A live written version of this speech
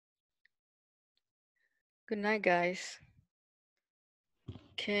Good night, guys.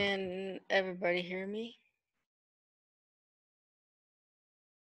 Can everybody hear me?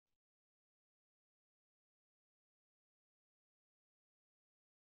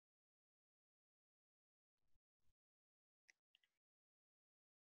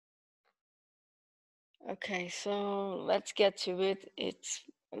 Okay, so let's get to it. It's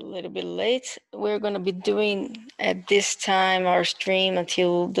a little bit late. We're going to be doing at this time our stream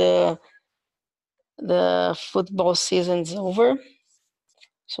until the football season's over.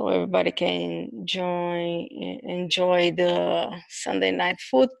 So everybody can enjoy the Sunday night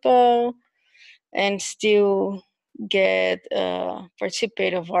football and still get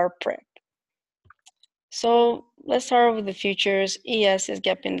participate of our prep. So let's start with the futures. ES is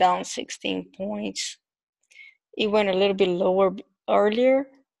gapping down 16 points. It went a little bit lower earlier,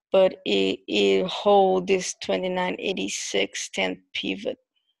 but it hold this 29.86 10 pivot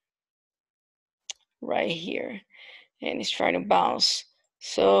right here, and it's trying to bounce.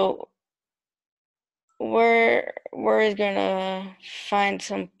 So we're gonna find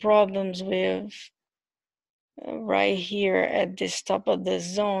some problems with right here at this top of the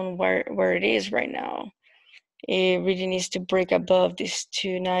zone where it is right now. It really needs to break above this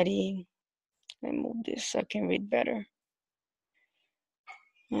 290. Let me move this so I can read better.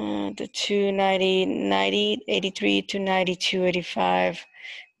 The 290, 83 to 92, 85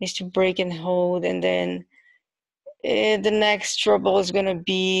 needs to break and hold, and then the next trouble is going to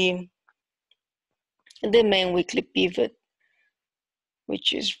be the main weekly pivot,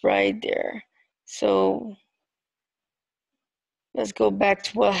 which is right there. So let's go back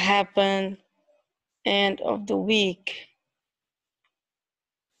to what happened end of the week.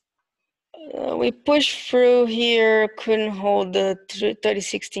 We pushed through here, couldn't hold the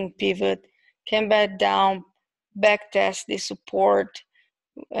 3016 pivot, came back down, back test the support,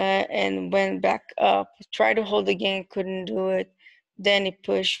 and went back up. Tried to hold again, couldn't do it. Then it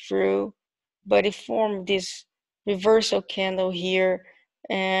pushed through, but it formed this reversal candle here,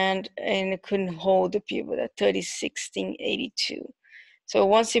 and it couldn't hold the pivot at 3016.82. So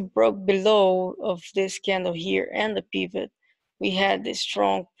once it broke below of this candle here and the pivot, we had this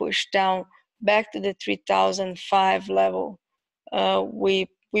strong push down back to the 3005 level we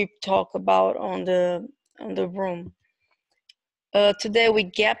talked about on the room. Today we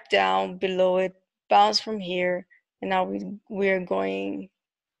gapped down below it, bounced from here, and now we're trying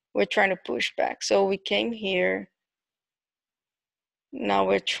to push back. So we came here. Now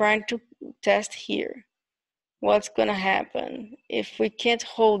we're trying to test here. What's gonna happen if we can't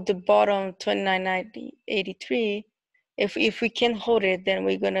hold the bottom 29.83? If we can hold it, then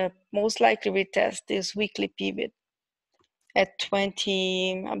we're gonna most likely retest this weekly pivot at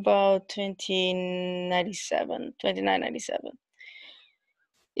about 29.97.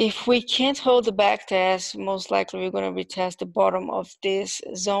 If we can't hold the back test, most likely we're going to retest the bottom of this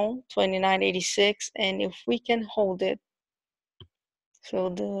zone, 29.86. And if we can hold it, so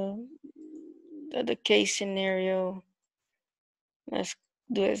the case scenario, let's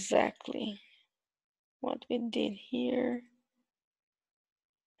do exactly what we did here.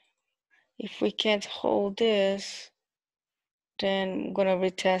 If we can't hold this, then I'm going to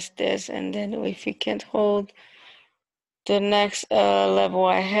retest this. And then if we can't hold the next level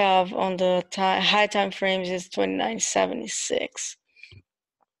I have on the high time frames is 29.76.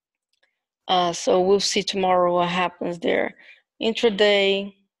 So we'll see tomorrow what happens there.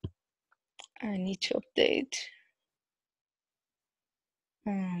 Intraday, I need to update.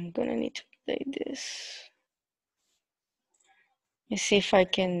 I'm gonna need to update this. Let's see if I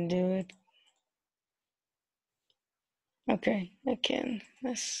can do it. Okay, I can.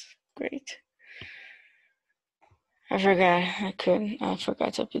 That's great. I forgot I couldn't. I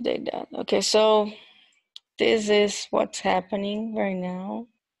forgot to update that. Okay, so this is what's happening right now.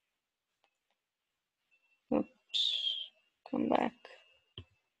 Oops, come back.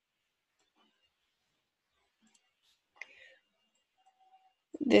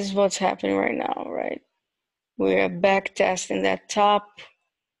 This is what's happening right now, right? We're back testing that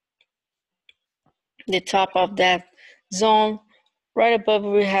the top of that zone. Right above,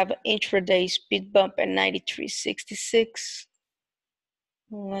 we have intraday speed bump at 93.66.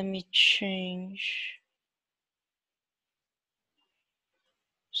 Let me change.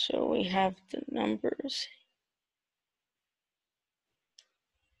 So we have the numbers.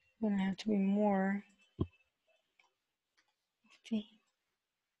 Gonna have to be more. 50.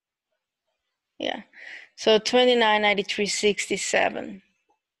 Yeah. So 29.93.67.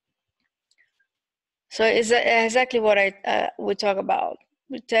 So it's exactly what we talk about.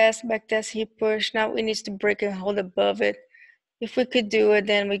 We test, back test, hip push. Now it needs to break and hold above it. If we could do it,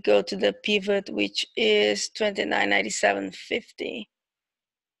 then we go to the pivot, which is 29.97.50.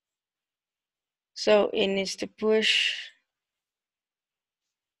 So it needs to push,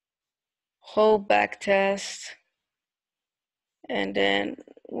 hold back test, and then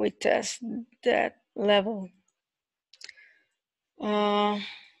we test that level.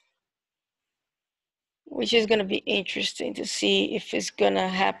 Which is going to be interesting to see if it's going to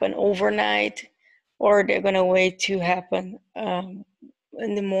happen overnight or they're going to wait to happen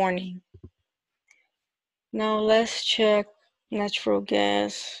in the morning. Now let's check natural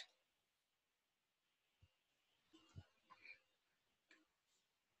gas.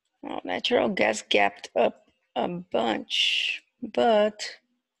 Oh, natural gas gapped up a bunch, but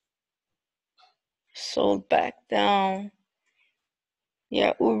sold back down.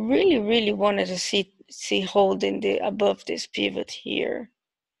 Yeah, we really wanted to see holding the above this pivot here.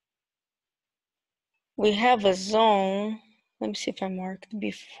 We have a zone. Let me see if I marked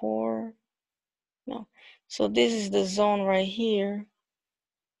before. No. So this is the zone right here.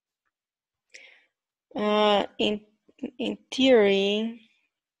 In theory,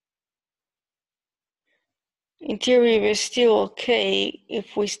 we're still okay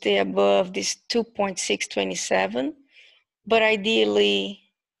if we stay above this 2.627, but ideally,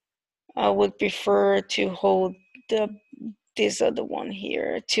 I would prefer to hold this other one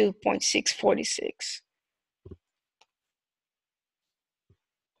here, 2.646.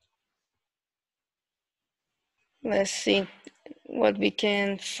 Let's see what we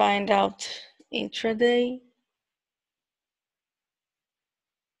can find out intraday.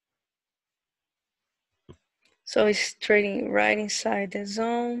 So it's trading right inside the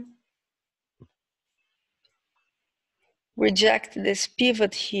zone. Reject this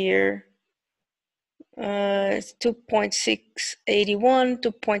pivot here. It's 2.681,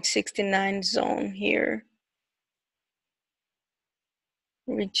 2.69 zone here.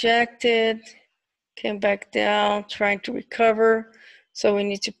 Rejected, came back down, trying to recover. So we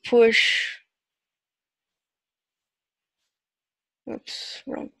need to push. Oops,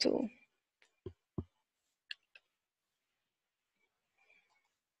 wrong tool.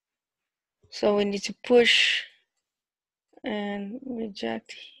 So we need to push and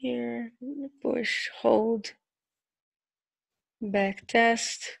reject here, push, hold, back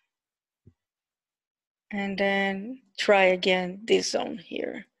test, and then try again this zone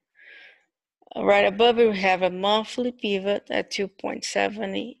here. Right above it, we have a monthly pivot at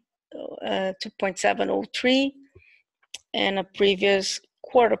 2.703 and a previous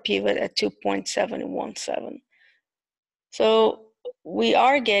quarter pivot at 2.717. So we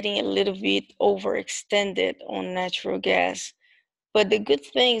are getting a little bit overextended on natural gas. But the good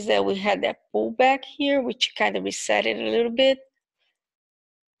thing is that we had that pullback here, which kind of reset it a little bit.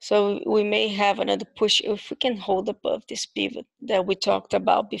 So we may have another push if we can hold above this pivot that we talked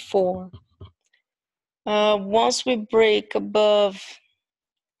about before. Once we break above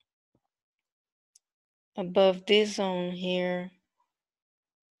this zone here,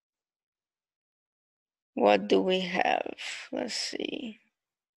 what do we have? Let's see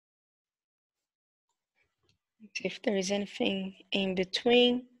if there is anything in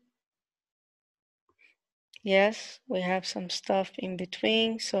between. Yes, we have some stuff in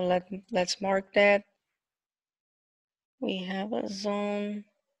between, so let's mark that. We have a zone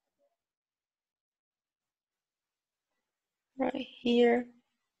right here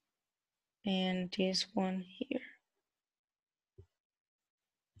and this one here.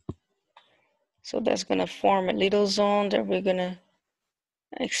 So that's gonna form a little zone that we're gonna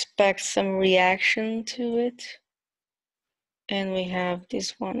expect some reaction to it. And we have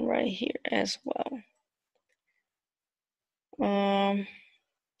this one right here as well.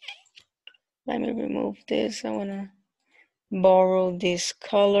 Let me remove this. I wanna borrow this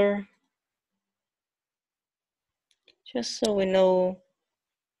color just so we know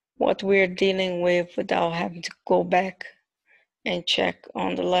what we're dealing with without having to go back and check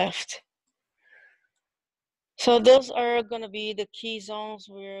on the left. So those are gonna be the key zones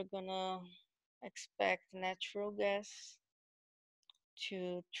we're gonna expect natural gas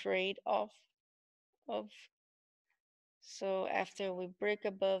to trade off of. So after we break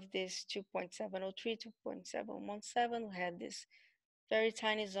above this 2.703, 2.717, we had this very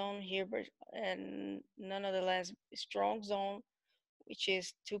tiny zone here, but and nonetheless strong zone, which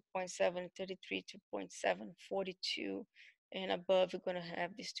is 2.733, 2.742, and above we're gonna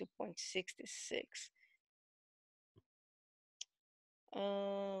have this 2.66.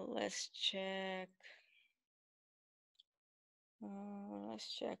 Let's check.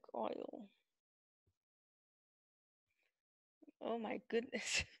 Let's check oil. Oh my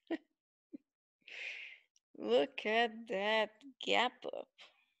goodness. Look at that gap up.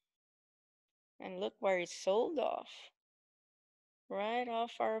 And look where it sold off. Right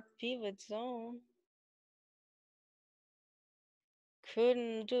off our pivot zone.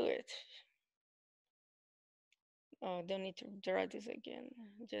 Couldn't do it. Oh, don't need to draw this again.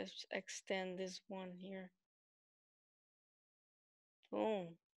 Just extend this one here. Boom,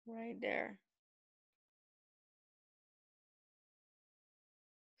 right there.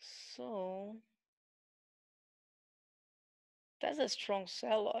 So that's a strong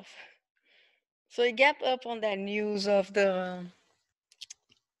sell-off. So it gap up on that news of the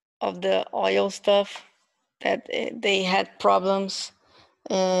oil stuff that they had problems,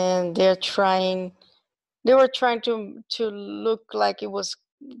 and they were trying to look like it was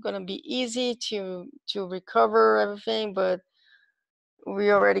gonna be easy to recover everything, but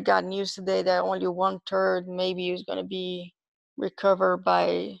we already got news today that only 1/3 maybe is gonna be recovered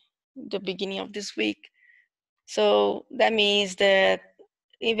by the beginning of this week. So that means that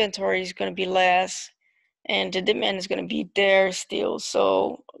inventory is gonna be less and the demand is gonna be there still.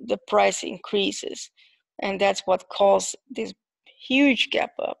 So the price increases, and that's what caused this huge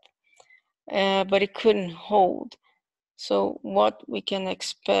gap up. But it couldn't hold. So what we can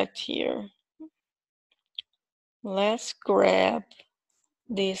expect here, let's grab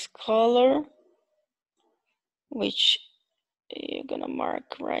this color, which you're gonna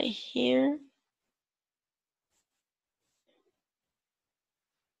mark right here.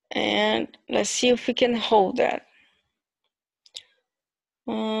 And let's see if we can hold that.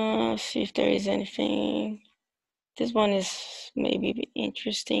 See if there is anything. This one is maybe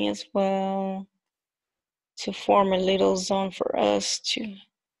interesting as well, to form a little zone for us to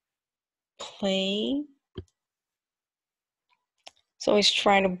play. So he's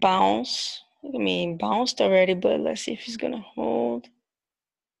trying to bounce. I mean, bounced already, but let's see if he's gonna hold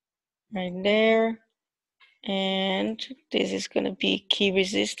right there. And this is gonna be key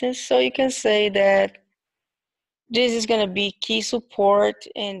resistance. So you can say that this is gonna be key support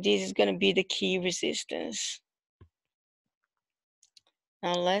and this is gonna be the key resistance.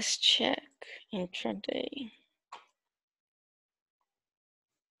 Now let's check intraday.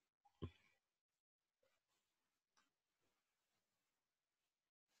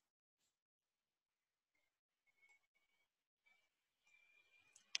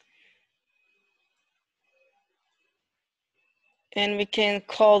 And we can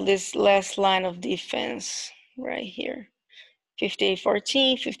call this last line of defense right here.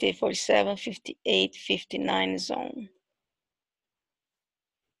 58.14, 58.47, 58.59 zone.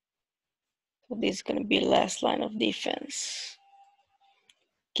 So this is gonna be last line of defense.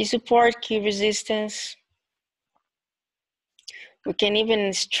 Key support, key resistance. We can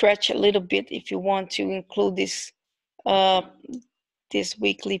even stretch a little bit if you want to include this this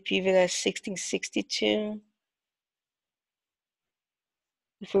weekly pivot at 1662.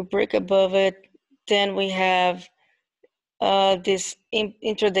 If we break above it, then we have this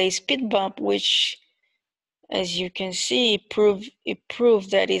intraday speed bump, which, as you can see, it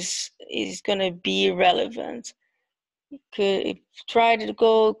proved that is going to be relevant. It tried to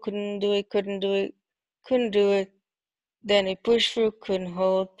go, couldn't do it, couldn't do it. Then it pushed through, couldn't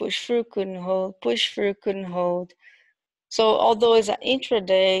hold, push through, couldn't hold, push through, couldn't hold. So although it's an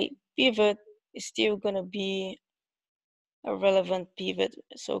intraday pivot, it's still going to be a relevant pivot.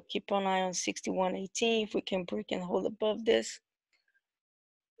 So keep an eye on 61.18 if we can break and hold above this.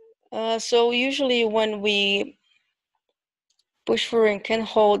 So usually when we push through and can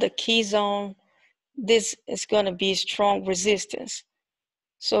hold a key zone, this is going to be strong resistance.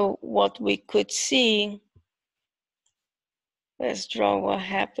 So what we could see, let's draw what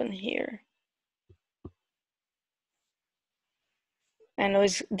happened here. I know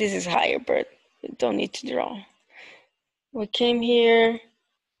this is higher, but we don't need to draw. We came here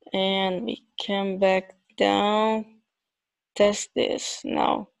and we came back down, test this.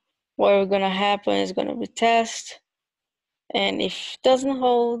 Now, what we're gonna happen is gonna retest, and if it doesn't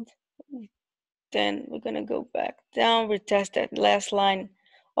hold, then we're gonna go back down, retest that last line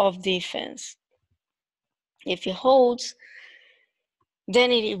of defense. If it holds,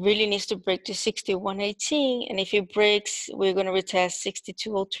 then it really needs to break to 61.18, and if it breaks, we're gonna retest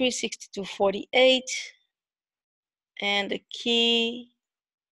 62.03, 62.48, and the key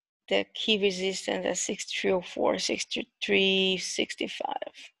resistance at 63.04,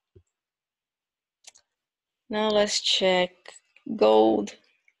 63.65. Now let's check gold.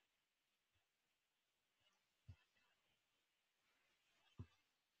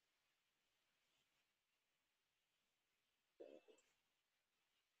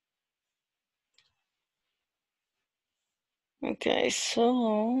 Okay,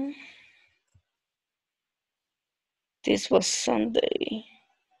 so This was Sunday.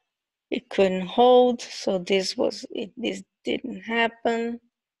 It couldn't hold, so this didn't happen.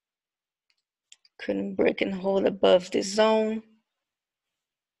 Couldn't break and hold above the zone.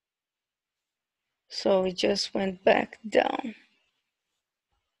 So we just went back down.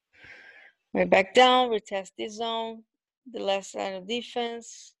 Went back down, retest this zone, the last line of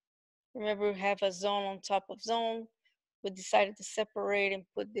defense. Remember, we have a zone on top of zone. We decided to separate and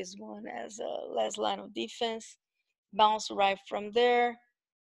put this one as a last line of defense. Bounce right from there,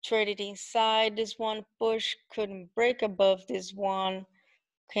 traded inside this one, push, couldn't break above this one,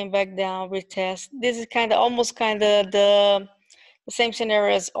 came back down, retest. This is almost the same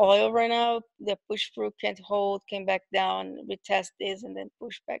scenario as oil right now. The push through can't hold, came back down, retest this, and then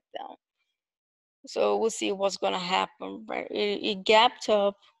push back down. So we'll see what's gonna happen, right? It gapped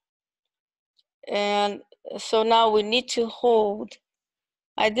up, and so now we need to hold,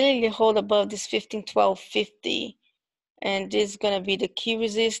 ideally hold above this 1512.50, and this is gonna be the key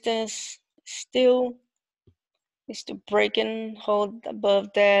resistance. Still is to break and hold above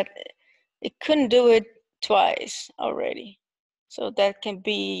that. It couldn't do it twice already, so that can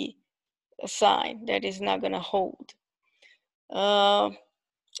be a sign that it's not gonna hold.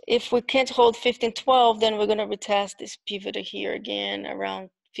 If we can't hold 1512, then we're gonna retest this pivot here again around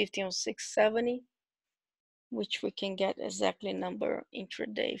 1506.70, which we can get exactly number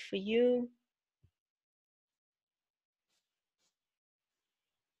intraday for you.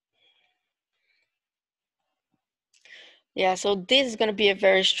 Yeah, so this is gonna be a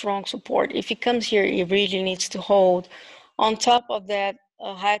very strong support. If it comes here, it really needs to hold. On top of that,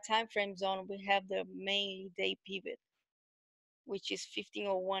 high time frame zone, we have the main day pivot, which is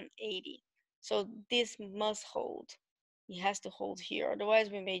 1501.80. So this must hold. It has to hold here, otherwise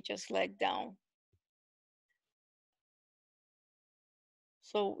we may just leg down.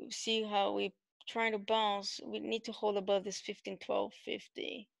 So see how we trying to bounce, we need to hold above this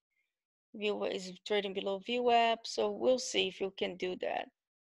 1512.50. VWAP is trading below VWAP, so we'll see if you can do that.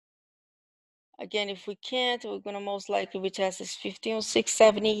 Again, if we can't, we're gonna most likely retest this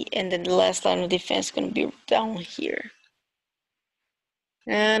 1506.70, and then the last line of defense is gonna be down here.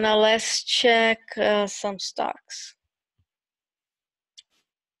 And now let's check some stocks.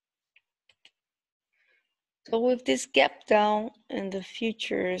 So with this gap down in the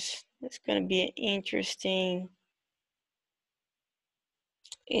futures, it's gonna be an interesting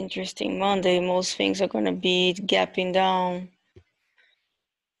Monday. Most things are gonna be gapping down.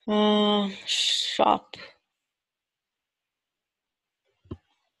 Shop.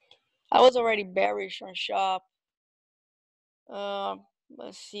 I was already bearish on shop.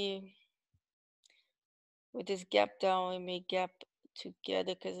 Let's see. With this gap down, it may gap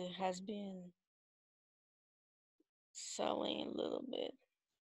together because it has been selling a little bit.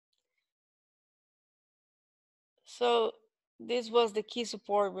 So this was the key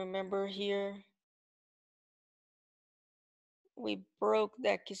support, remember here? We broke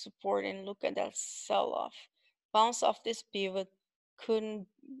that key support and look at that sell-off. Bounce off this pivot, couldn't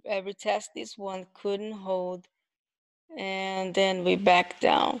retest this one, couldn't hold, and then we back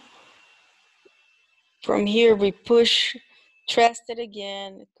down. From here we push, trusted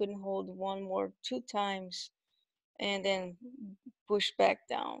again, couldn't hold two times, and then push back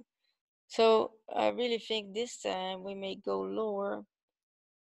down. So I really think this time we may go lower,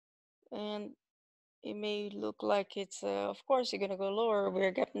 and it may look like it's, of course, you're gonna go lower.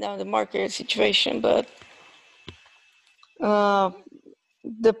 We're getting down the market situation, but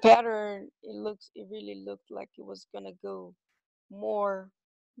the pattern, it really looked like it was gonna go more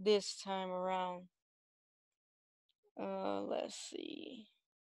this time around. Let's see,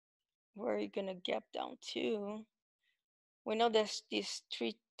 where are you gonna gap down to? We know that this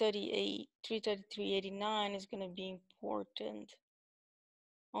 338, 333.89 is gonna be important.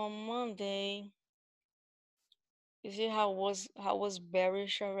 On Monday, you see how was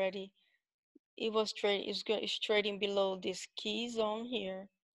bearish already? It was it's trading below this key zone here,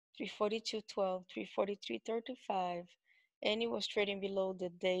 342.12, 343.35, and it was trading below the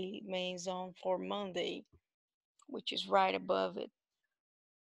day main zone for Monday, which is right above it.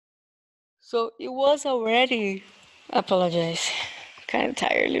 So it was already, I apologize, kind of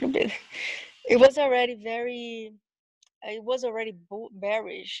tired a little bit. It was already bearish.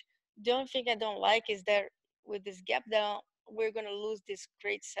 The only thing I don't like is that with this gap down, we're gonna lose this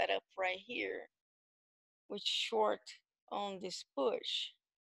great setup right here, which short on this push.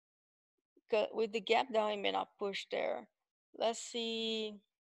 With the gap down, it may not push there. Let's see.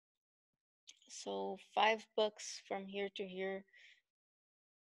 So $5 from here to here.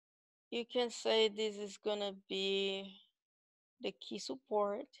 You can say this is gonna be the key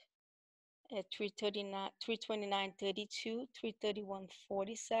support, at 329.32,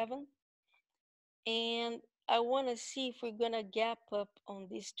 331.47. And I want to see if we're going to gap up on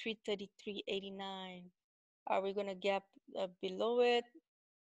this 333.89. Are we going to gap below it,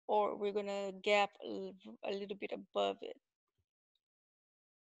 or we're going to gap a little bit above it?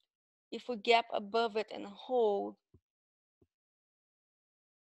 If we gap above it and hold,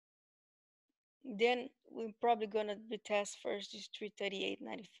 then we're probably going to retest first this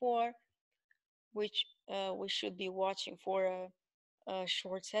 338.94, which we should be watching for a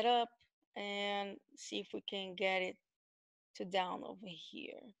short setup, and see if we can get it to down over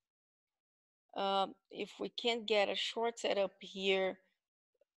here. If we can't get a short setup here,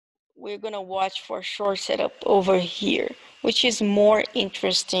 we're going to watch for a short setup over here, which is more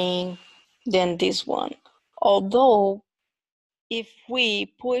interesting than this one. Although, if we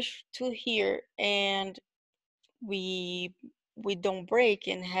push to here and we don't break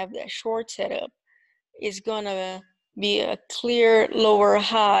and have that short setup, it's going to be a clear lower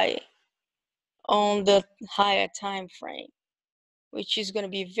high on the higher time frame, which is going to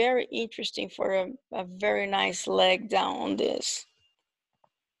be very interesting for a very nice leg down on this.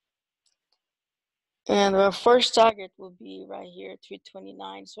 And our first target will be right here,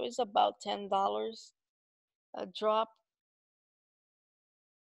 329. So it's about $10 a drop.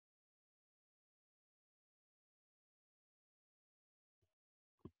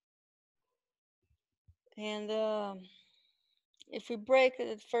 And if we break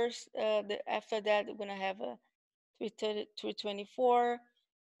it first, after that, we're gonna have a 324.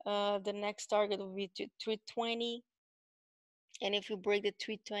 The next target will be 320. And if we break the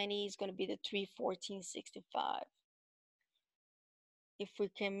 320, it's gonna be the 314.65. If we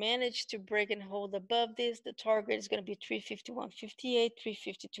can manage to break and hold above this, the target is gonna be 351.58,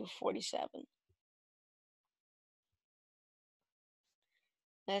 352.47.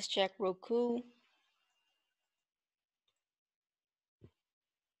 Let's check Roku.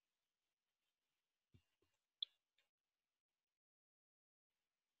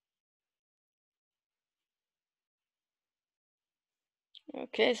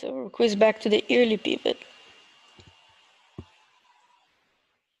 Okay, so Roku is back to the yearly pivot.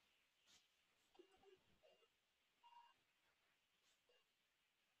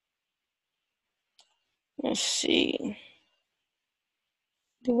 Let's see.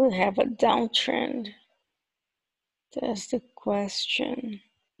 Do we have a downtrend? That's the question.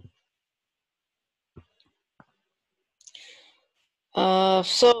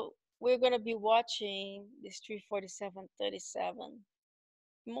 So we're gonna be watching this 347.37.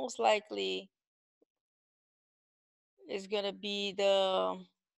 Most likely is gonna be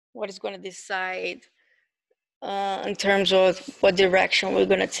what is gonna decide in terms of what direction we're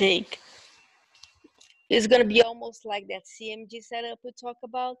gonna take. It's gonna be almost like that CMG setup we talked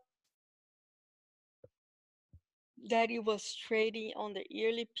about, that it was trading on the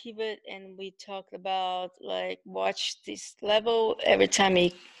yearly pivot, and we talked about like watch this level. Every time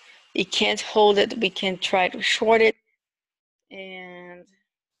it can't hold it, we can try to short it. And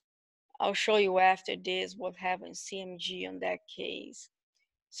I'll show you after this what happened CMG on that case.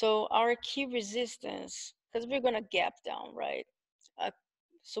 So our key resistance, because we're gonna gap down, right?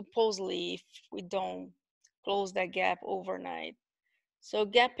 Supposedly, if we don't close that gap overnight. So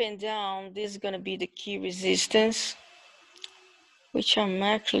gapping down, this is gonna be the key resistance, which I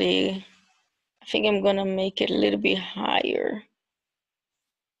think I'm gonna make it a little bit higher.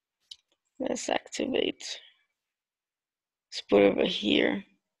 Let's activate. Let's put it over here.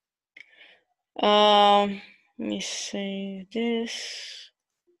 Let me say this,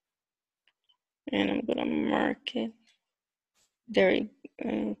 and I'm gonna mark it. There,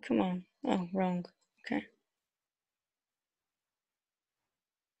 come on. Oh, wrong. Okay.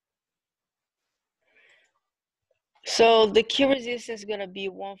 So the key resistance is gonna be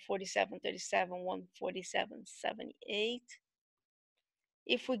 147.37, 147.78.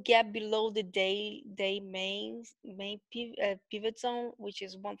 If we get below the day main pivot zone, which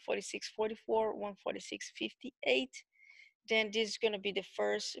is 146.44, 146.58, then this is gonna be the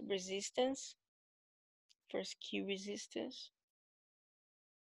first resistance, first key resistance.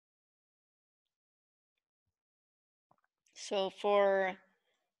 So for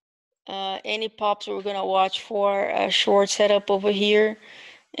any pops, we're gonna watch for a short setup over here,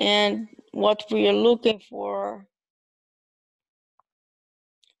 and what we are looking for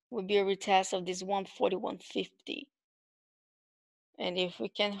would be a retest of this 141.50. And if we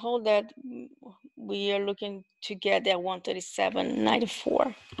can hold that, we are looking to get that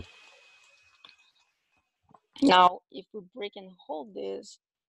 137.94. Now, if we break and hold this,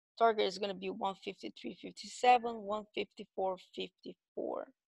 target is going to be 153.57, 154.54.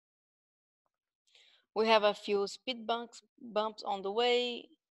 We have a few speed bumps on the way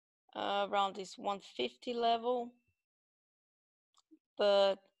around this 150 level,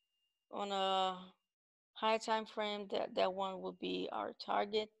 but on a high time frame, that one will be our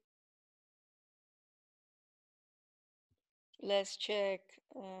target. Let's check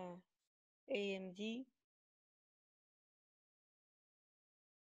AMD.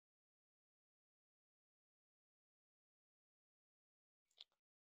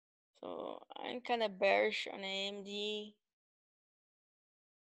 So I'm kind of bearish on AMD.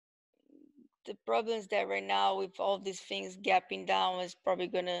 The problem is that right now, with all these things gapping down, is probably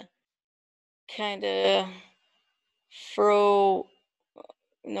gonna kind of throw,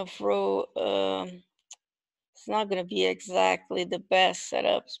 throw. It's not gonna be exactly the best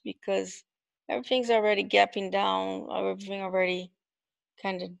setups because everything's already gapping down. Everything already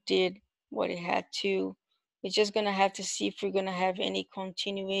kind of did what it had to. We're just gonna have to see if we're gonna have any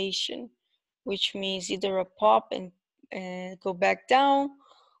continuation, which means either a pop and go back down,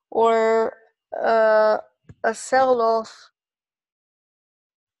 or a sell-off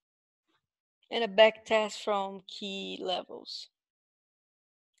and a back test from key levels.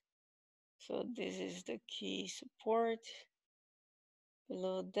 So this is the key support.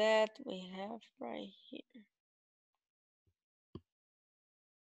 Below that we have right here.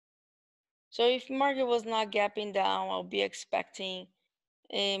 So if market was not gapping down, I'll be expecting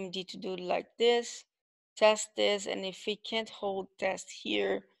AMD to do like this, test this, and if it can't hold test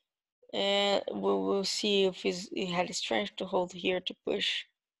here, we will see if it had strength to hold here to push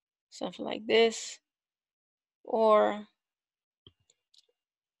something like this, or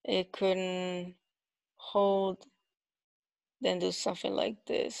it couldn't hold, then do something like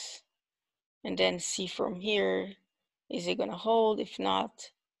this, and then see from here, is it gonna hold? If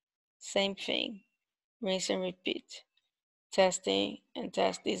not, same thing, rinse and repeat, testing and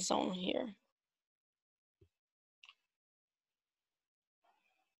test this zone here.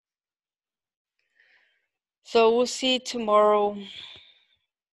 So we'll see tomorrow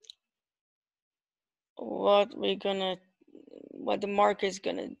what the market is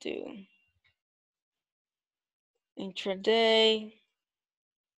gonna do. Intraday.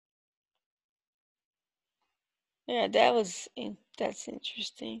 Yeah, that's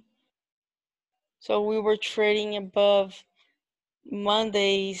interesting. So we were trading above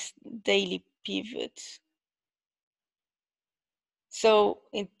Monday's daily pivots. So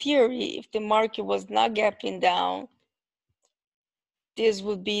in theory, if the market was not gapping down, this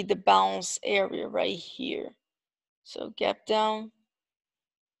would be the bounce area right here. So gap down,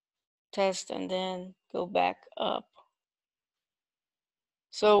 test, and then go back up.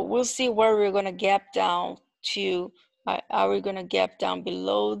 So we'll see where we're gonna gap down to. Are we gonna gap down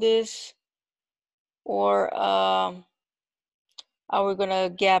below this, or are we gonna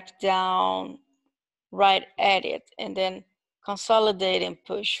gap down right at it and then consolidate and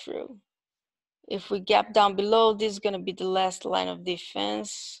push through? If we gap down below, this is gonna be the last line of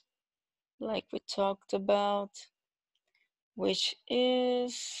defense, like we talked about, which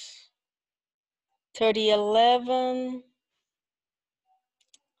is 3011,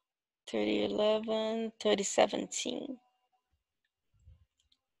 3011, 3017.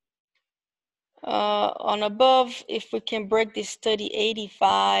 On above, if we can break this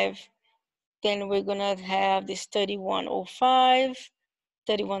 3085, then we're gonna have this 3105,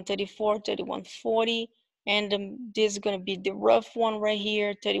 3134, 3140, and this is gonna be the rough one right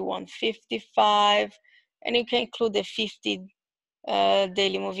here, 3155, and you can include the 50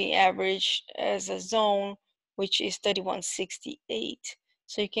 daily moving average as a zone, which is 3168.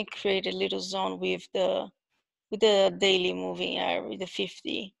 So you can create a little zone with the daily moving average, the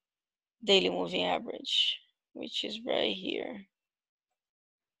 50 daily moving average, which is right here.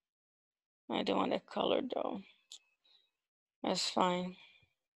 I don't want that color though. That's fine.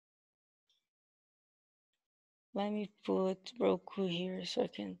 Let me put Roku here so I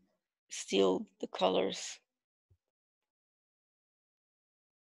can steal the colors.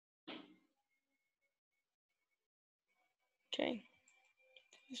 Okay,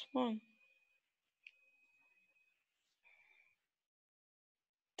 this one.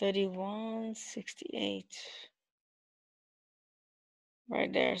 3168.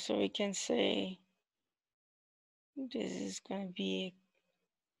 Right there. So we can say this is going to be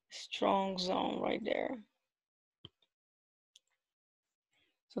a strong zone right there.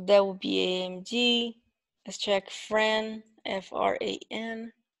 So that would be AMG. Let's check FRAN,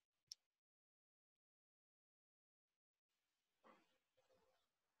 FRAN.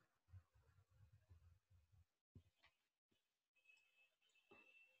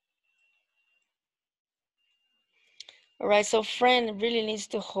 All right, so FRAN really needs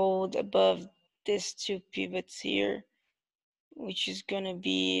to hold above these two pivots here, which is gonna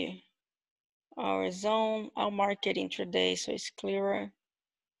be our zone. I'll mark it intraday so it's clearer.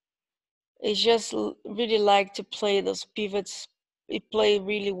 It's just really like to play those pivots. It played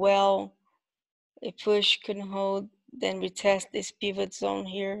really well. A push, couldn't hold, then retest this pivot zone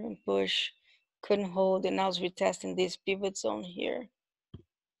here and push, couldn't hold, and I was retesting this pivot zone here.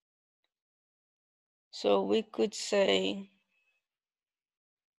 So we could say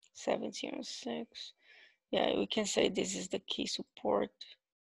 1706. Yeah, we can say this is the key support.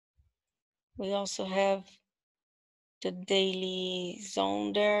 We also have the daily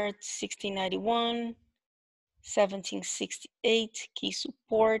zone there at 1691, 1768, key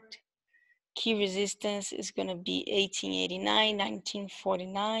support. Key resistance is going to be 1889,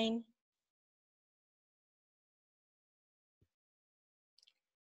 1949.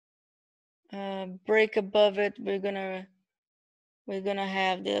 Break above it, we're gonna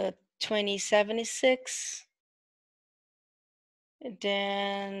have the 2076. And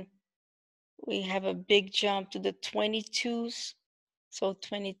then we have a big jump to the 22s. So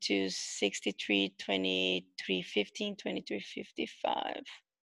 2263, 2315, 2355.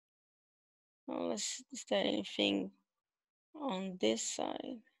 Well, is there anything on this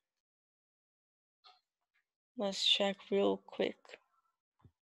side? Let's check real quick.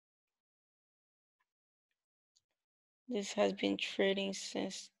 This has been trading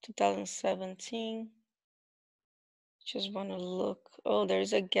since 2017. Just want to look. Oh,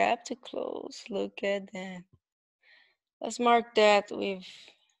 there's a gap to close. Look at that. Let's mark that with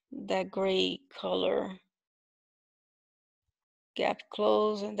that gray color. Gap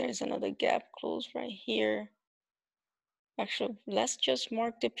close, and there's another gap close right here. Actually, let's just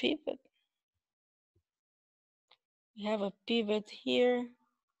mark the pivot. We have a pivot here.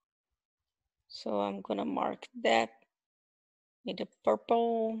 So I'm gonna mark that with a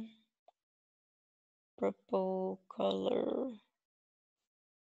purple color.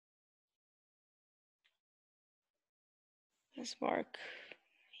 Let's mark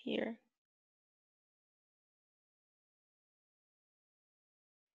here.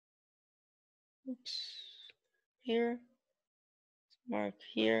 Oops. Here. Mark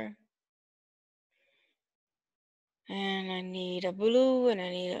here. And I need a blue and I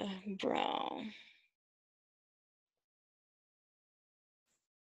need a brown.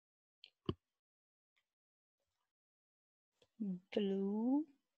 Blue.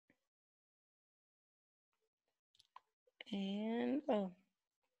 And oh,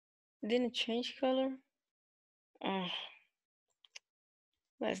 didn't change color. Oh,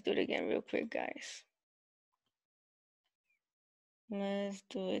 let's do it again real quick, guys. Let's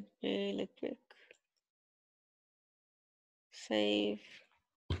do it really quick. Save.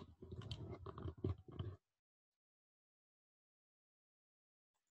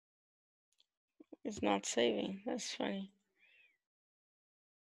 It's not saving. That's funny.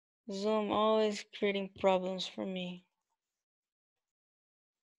 Zoom always creating problems for me.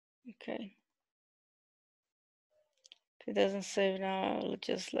 Okay. If it doesn't save now, I'll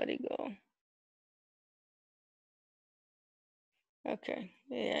just let it go. Okay.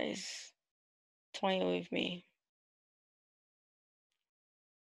 Yeah, it's toying with me.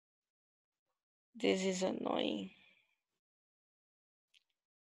 This is annoying.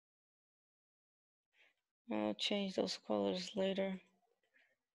 I'll change those colors later.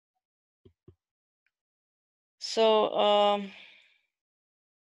 So,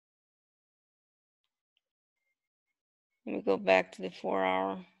 let me go back to the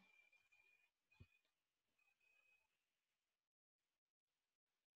 4-hour.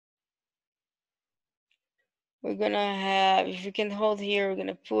 We're gonna have, if we can hold here, we're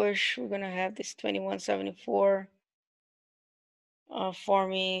gonna push. We're gonna have this 2174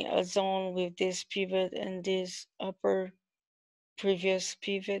 forming a zone with this pivot and this upper previous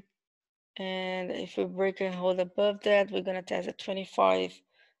pivot. And if we break and hold above that, we're gonna test at 25,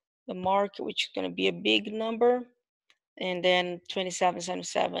 the mark, which is gonna be a big number. And then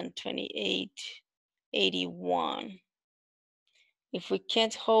 2777, 2881. If we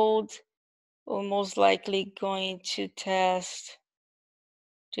can't hold, we're most likely going to test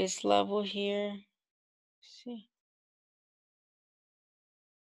this level here. See,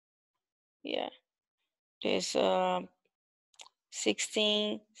 yeah, there's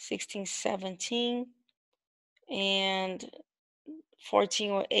 16, 16, 17, and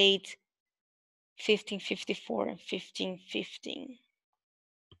 1408, 1554, and 1515.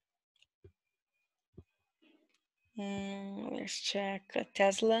 Let's check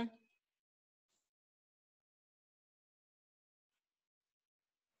Tesla.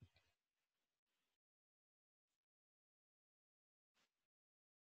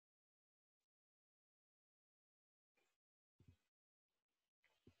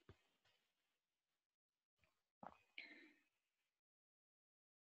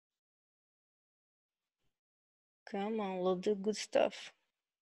 Come on, we'll do good stuff.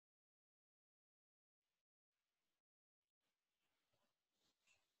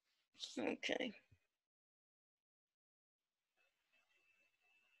 Okay.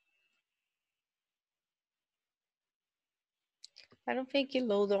 I don't think it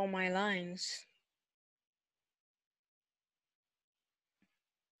loaded all my lines.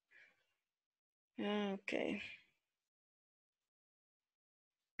 Okay.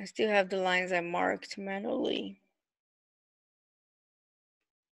 I still have the lines I marked manually.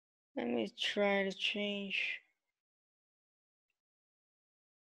 Let me try to change.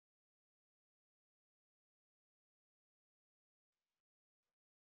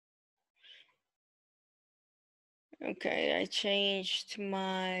 Okay, I changed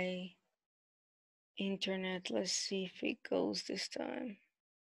my internet. Let's see if it goes this time.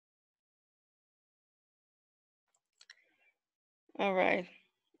 All right,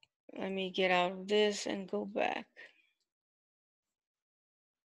 let me get out of this and go back.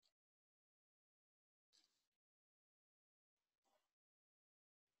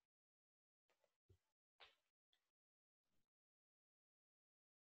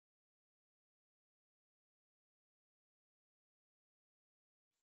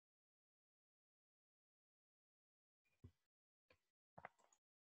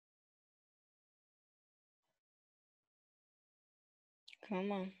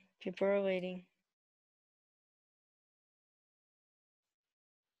 Come on, people are waiting.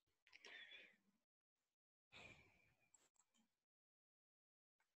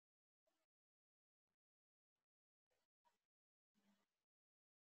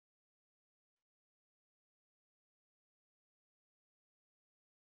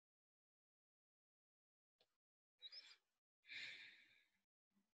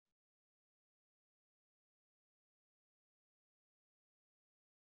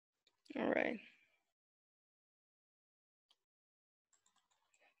 All right.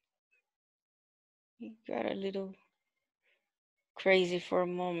 You got a little crazy for a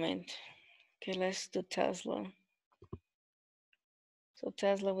moment. Okay, let's do Tesla. So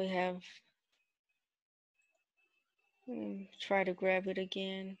Tesla, we have, try to grab it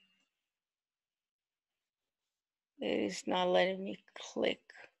again. It is not letting me click.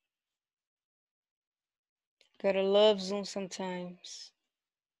 Gotta love Zoom sometimes.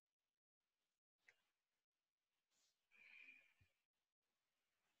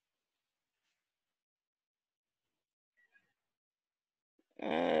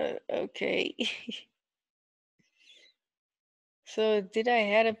 Okay. So did I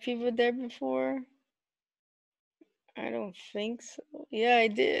had a pivot there before? I don't think so. Yeah, I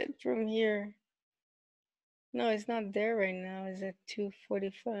did from here. No, it's not there right now. It's at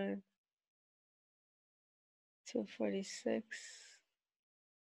 245, 246.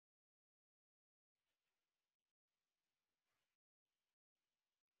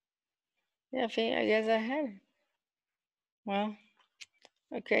 Yeah, I guess I had it. Well,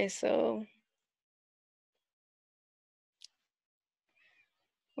 okay, so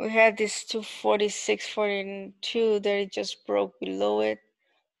we had this 246.42 that it just broke below it.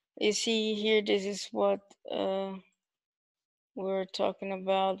 You see here, this is what we're talking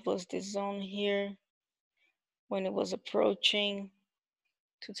about, was the zone here when it was approaching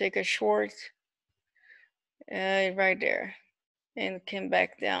to take a short, right there, and came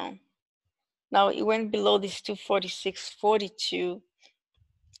back down. Now it went below this 246.42,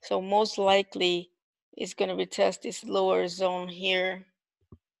 so most likely it's going to retest this lower zone here,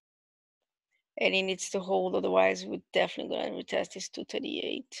 and it needs to hold, otherwise we're definitely going to retest this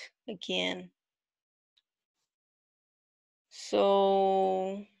 238 again.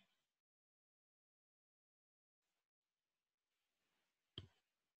 So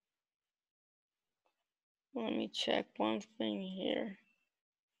let me check one thing here.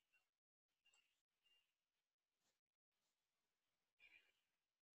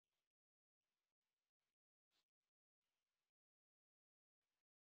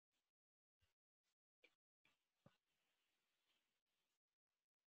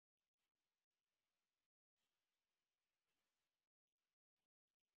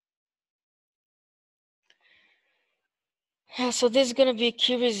 So this is gonna be a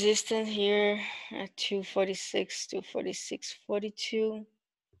key resistance here at 246, 246.42.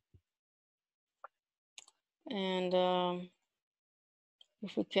 And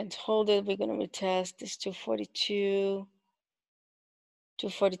if we can't hold it, we're gonna retest this 242,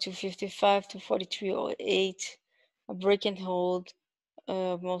 242.55, 243.08. A break and hold,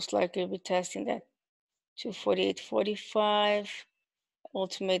 most likely retesting that 248.45.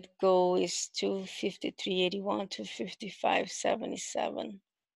 Ultimate goal is 253.81 to 55.77.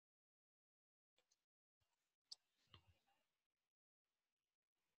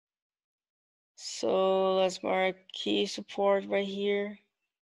 So let's mark key support right here.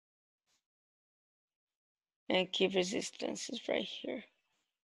 And key resistance is right here.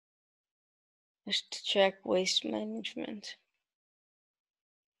 Let's check waste management.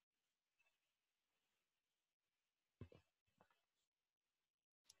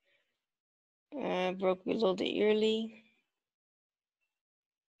 Broke below the yearly.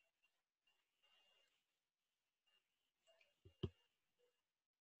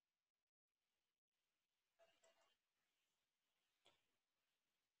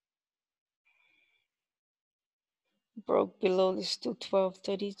 Broke below this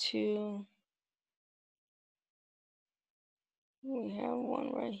 212.32. We have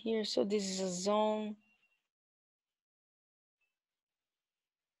one right here. So this is a zone.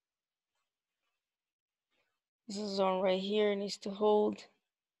 This is a zone right here. It needs to hold.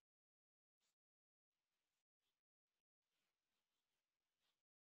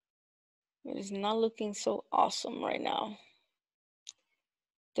 It is not looking so awesome right now.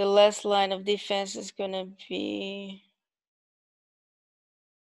 The last line of defense is gonna be,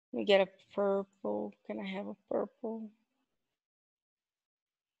 we get a purple. Can I have a purple?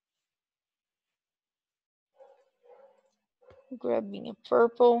 Grabbing a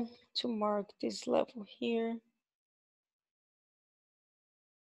purple to mark this level here.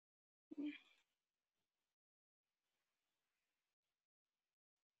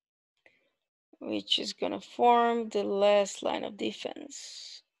 Which is gonna form the last line of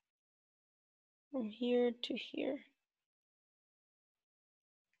defense from here to here.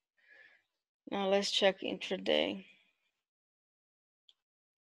 Now let's check intraday.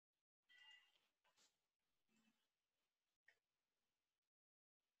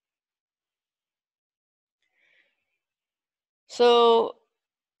 So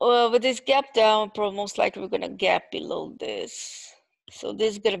with this gap down, most likely we're gonna gap below this. So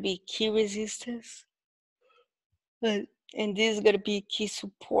this is gonna be key resistance, and this is gonna be key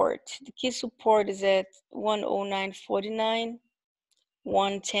support. The key support is at 109.49,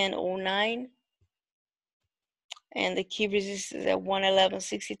 110.09, and the key resistance is at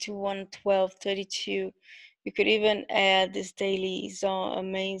 111.62, 112.32. You could even add this daily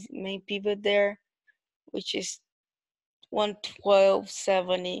zone main pivot there, which is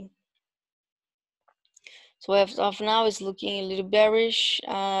 112.70. So as of now, it's looking a little bearish,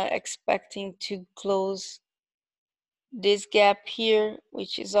 expecting to close this gap here,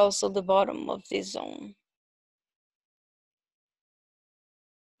 which is also the bottom of this zone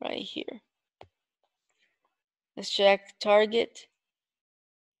right here. Let's check target.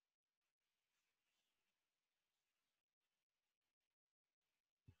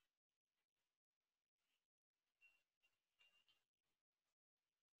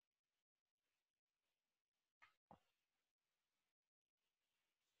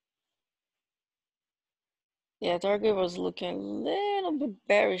 Yeah, target was looking a little bit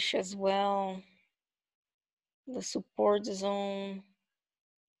bearish as well. The support zone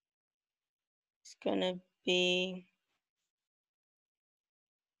is gonna be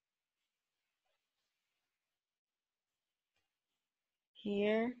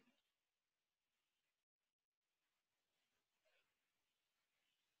here.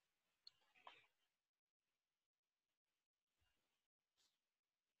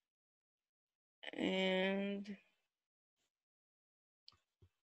 And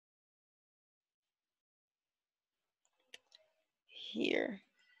here.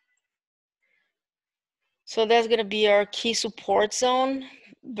 So that's gonna be our key support zone.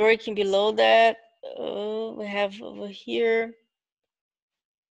 Breaking below that, we have over here,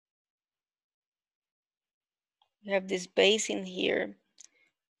 we have this base in here.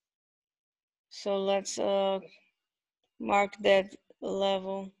 So let's mark that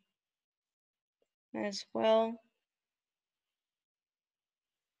level as well,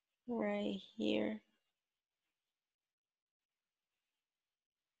 right here.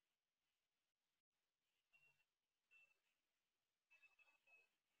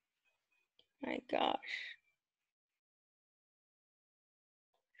 My gosh.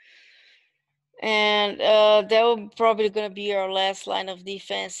 And that will probably gonna be our last line of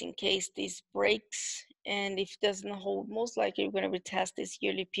defense in case this breaks. And if it doesn't hold, most likely we're gonna retest this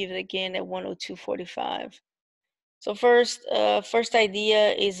yearly pivot again at 102.45. So first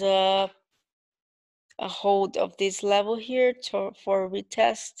idea is a hold of this level here for a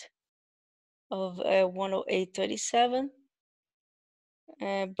retest of 108.37.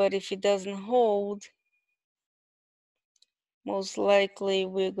 But if it doesn't hold, most likely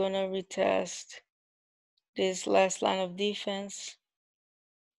we're gonna retest this last line of defense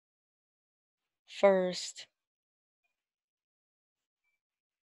first.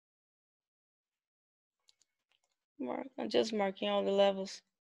 I'm just marking all the levels.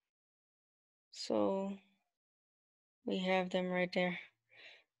 So we have them right there.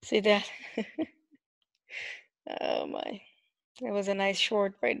 See that? Oh my, that was a nice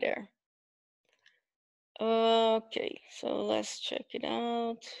short right there. Okay, so let's check it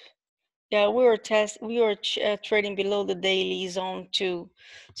out. Yeah, we were trading below the daily zone too.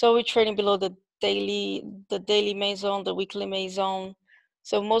 So we're trading below the daily main zone, the weekly main zone.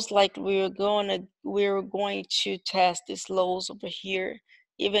 So most likely we're going to test these lows over here,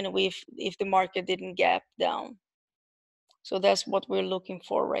 even if the market didn't gap down. So that's what we're looking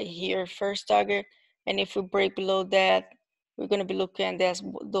for right here, first target. And if we break below that, we're going to be looking at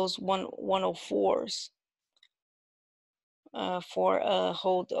those 104s for a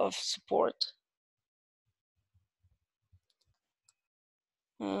hold of support.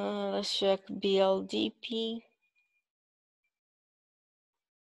 Let's check BLDP.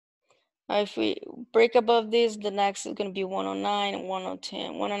 If we break above this, the next is going to be 109,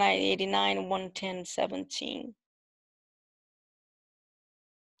 110, 109.89, and 110.17.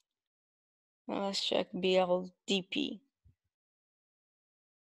 Now let's check BLDP.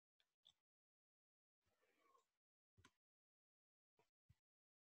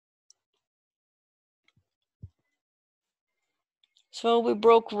 So we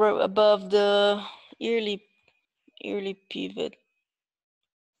broke above the yearly pivot.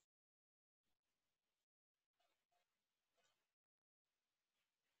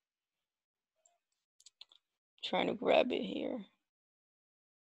 Trying to grab it here.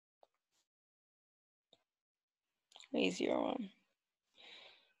 Easier one.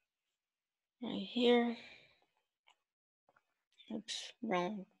 Right here. Oops,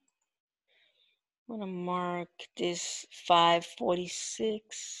 wrong. I'm gonna mark this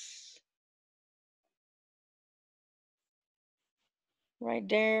 546 right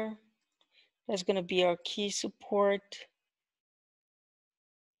there. That's gonna be our key support.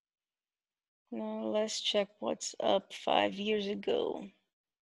 Now let's check what's up 5 years ago.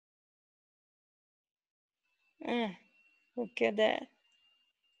 Look at that.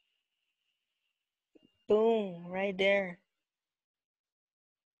 Boom, right there.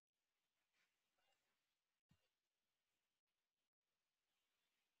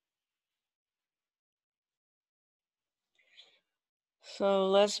 So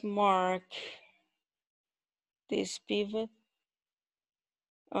let's mark this pivot.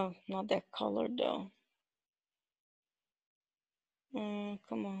 Oh, not that color though.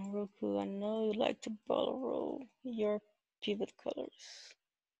 Come on, Roku. I know you like to borrow your pivot colors.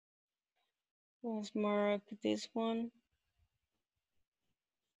 Let's mark this one.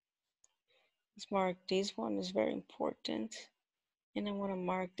 Let's mark this one, is very important. And I want to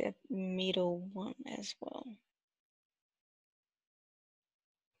mark that middle one as well.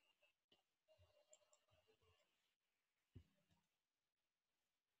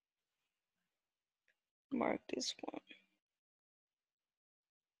 Mark this one.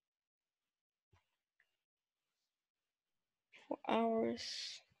 4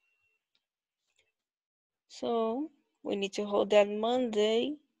 hours. So we need to hold that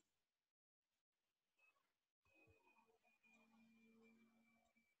Monday.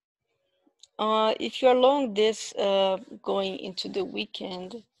 If you're long this going into the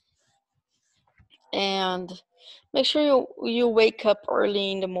weekend, and make sure you wake up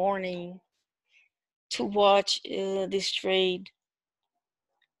early in the morning to watch this trade.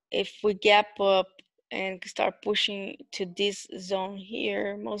 If we gap up and start pushing to this zone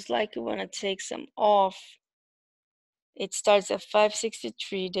here, most likely we're gonna take some off. It starts at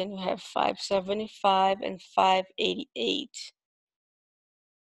 563, then you have 575 and 588.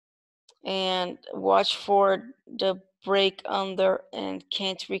 And watch for the break under and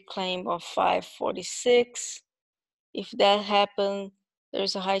can't reclaim of 546. If that happens,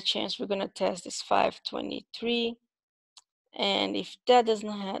 there's a high chance we're gonna test this 523. And if that doesn't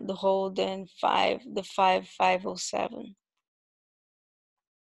have the hold, then 507.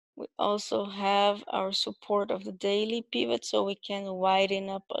 We also have our support of the daily pivot, so we can widen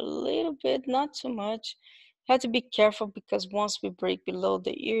up a little bit, not too much. Have to be careful because once we break below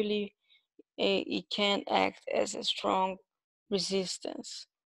the yearly, it can act as a strong resistance.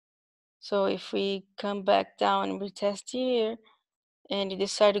 So if we come back down and retest here, and you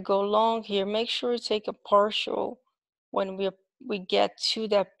decide to go long here, make sure you take a partial when we get to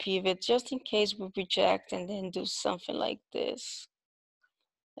that pivot, just in case we reject and then do something like this.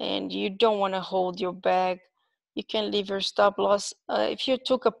 And you don't want to hold your bag. You can leave your stop loss. If you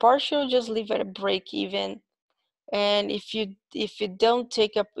took a partial, just leave it at break even. And if you didn't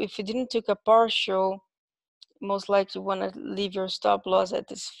take a partial, most likely want to leave your stop loss at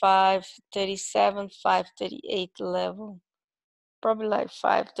this 537, 538 level. Probably like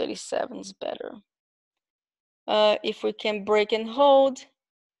 537 is better. If we can break and hold,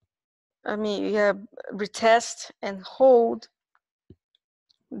 retest and hold,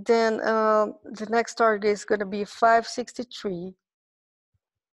 then the next target is going to be 563.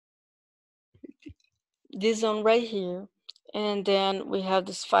 This zone right here. And then we have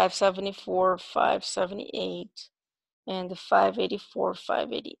this 574, 578, and the 584,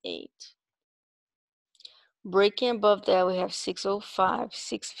 588. Breaking above that, we have 605,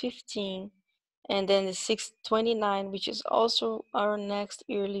 615, and then the 629, which is also our next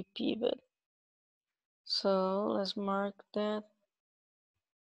yearly pivot. So let's mark that.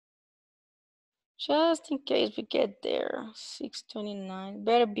 Just in case we get there, 629.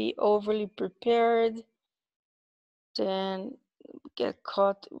 Better be overly prepared than get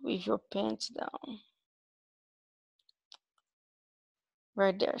caught with your pants down.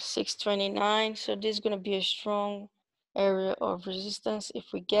 Right there, 629. So this is going to be a strong area of resistance.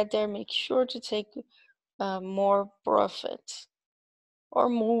 If we get there, make sure to take more profit or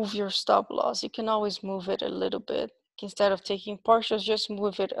move your stop loss. You can always move it a little bit. Instead of taking partials, just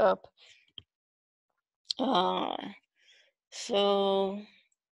move it up. So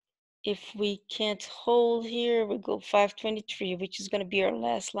if we can't hold here, we go 523, which is going to be our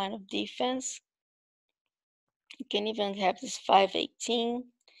last line of defense. You can even have this 518.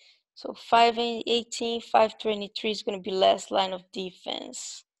 So 518, 523 is going to be last line of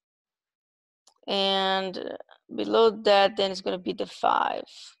defense. And below that, then it's going to be the 5.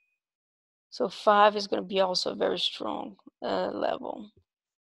 So 5 is going to be also a very strong level.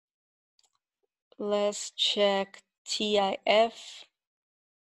 Let's check TIF.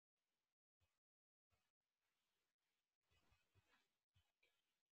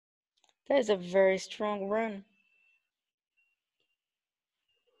 That is a very strong run.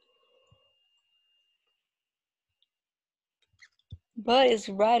 But it's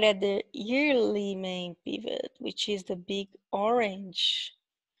right at the yearly main pivot, which is the big orange.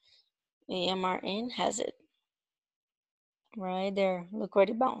 The MRN has it. Right there. Look where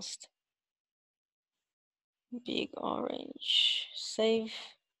it bounced. Big orange. Save.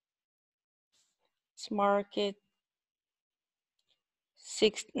 Let's mark it.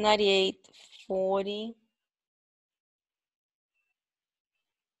 698.40.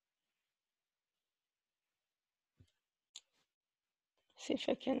 See if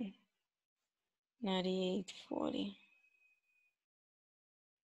I can. 98.40.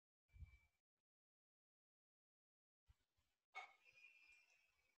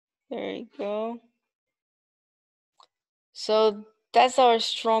 There you go. So that's our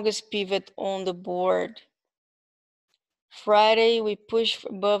strongest pivot on the board. Friday, we pushed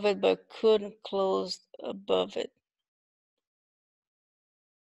above it, but couldn't close above it.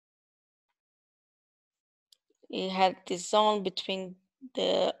 It had this zone between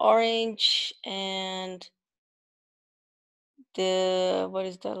the orange and the, what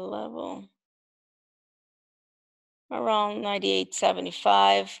is that level? Around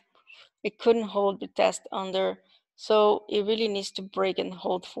 98.75. It couldn't hold the test under, so it really needs to break and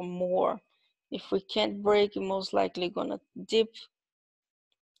hold for more. If we can't break, it's most likely gonna dip.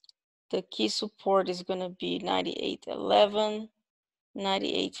 The key support is gonna be 98.11,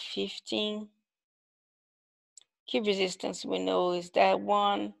 98.15. Key resistance we know is that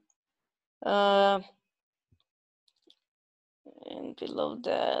one. And below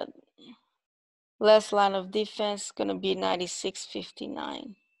that, last line of defense is gonna be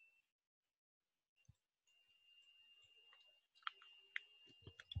 96.59.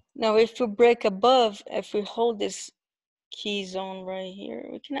 Now, if we break above, if we hold this key zone right here,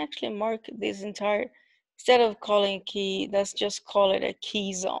 we can actually mark this entire, instead of calling key, let's just call it a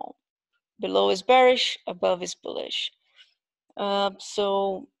key zone. Below is bearish, above is bullish.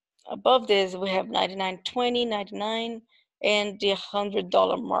 So above this, we have 99.20, 99, and the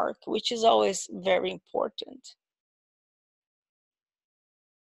 $100 mark, which is always very important.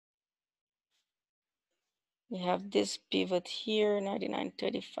 We have this pivot here,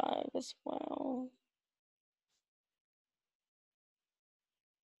 99.35 as well,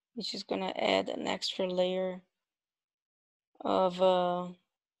 which is gonna add an extra layer of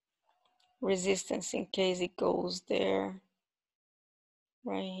resistance in case it goes there.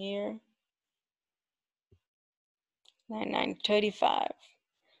 Right here, 99.35.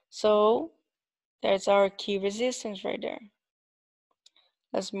 So there's our key resistance right there.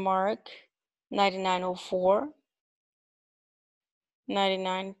 Let's mark 99.04,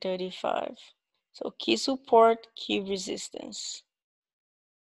 99.35. So key support, key resistance.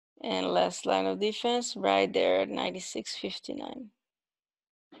 And last line of defense right there at 96.59.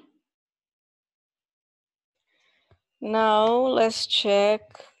 Now let's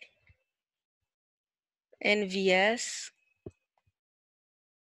check NVS.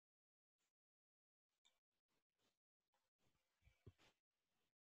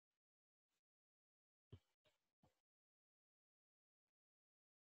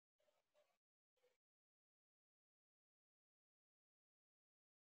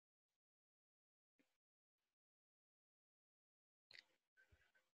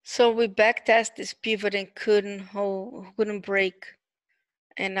 So we backtest this pivot and couldn't break,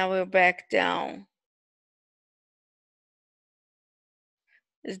 and now we're back down.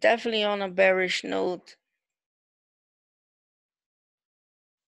 It's definitely on a bearish note.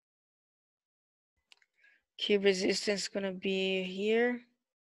 Key resistance is gonna be here,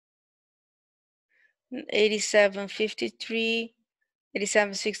 87.53,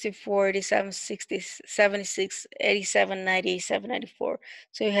 87.64, 87.60, 76, 87.90, 87.94.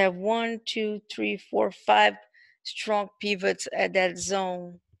 So you have 1, 2, 3, 4, 5 strong pivots at that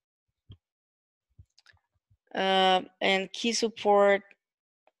zone. And key support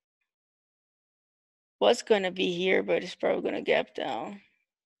was going to be here, but it's probably going to gap down.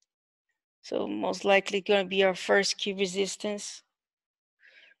 So most likely going to be our first key resistance.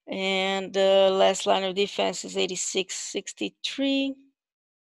 And the last line of defense is 86.63.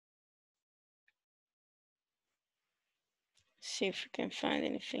 See if we can find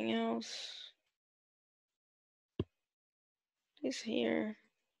anything else. This here.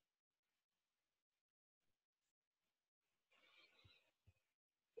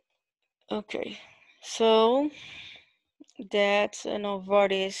 Okay, so that's a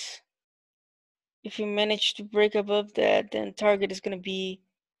Novartis. If you manage to break above that, then target is going to be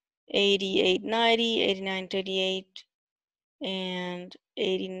 88.90, 89.38, and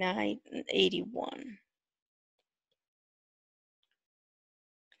 89.81.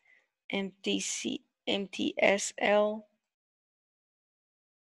 MTSL.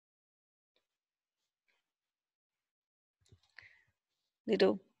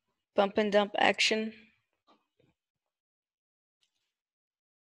 Little pump and dump action.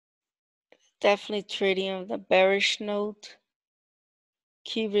 Definitely trading on the bearish note.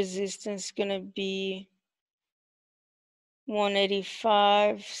 Key resistance is gonna be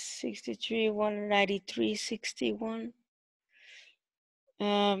 185.63, 193.61.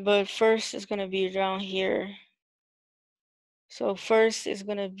 But first it's gonna be around here. So first is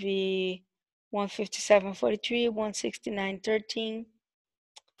gonna be 157.43, 169.13,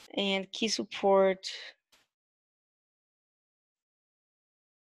 and key support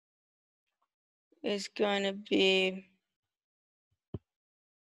is gonna be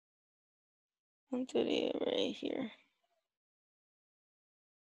 138 right here.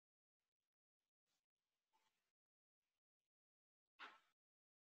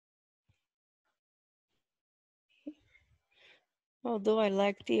 Although I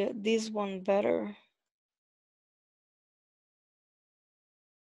like this one better.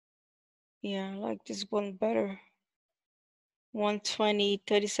 Yeah, I like this one better.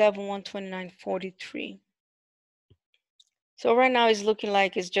 120.37, 129.43. So right now it's looking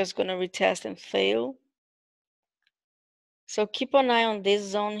like it's just gonna retest and fail. So keep an eye on this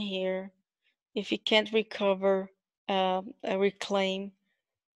zone here. If it can't recover a reclaim,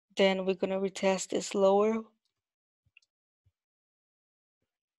 then we're gonna retest this lower.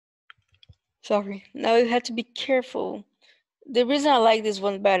 Sorry. Now you have to be careful. The reason I like this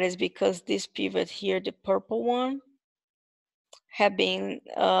one better is because this pivot here, the purple one, have been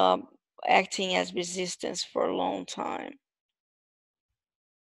acting as resistance for a long time.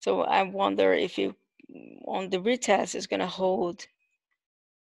 So I wonder if you on the retest is gonna hold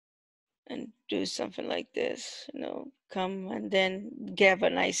and do something like this, come and then give a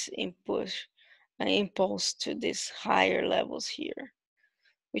nice impulse to these higher levels here,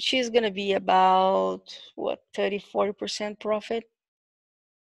 which is gonna be about what 30-40% profit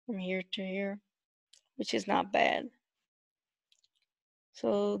from here to here, which is not bad.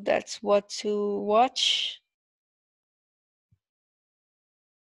 So that's what to watch.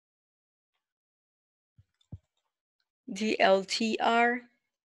 DLTR.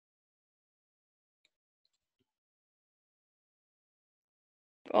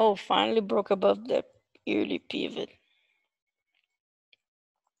 Oh, finally broke above the yearly pivot.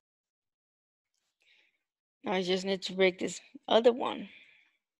 Now I just need to break this other one.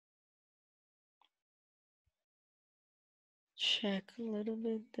 Check a little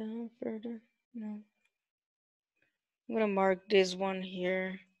bit down further. No. I'm gonna mark this one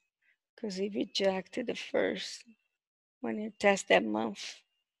here because it rejected the first when you test that month.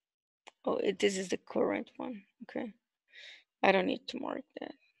 Oh, this is the current one. Okay. I don't need to mark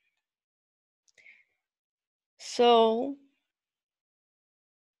that. So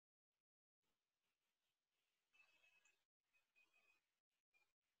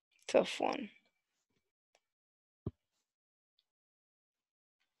tough one.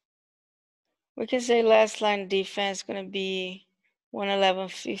 We can say last line defense gonna be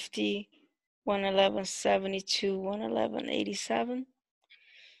 111.50, 111.72, 111.87.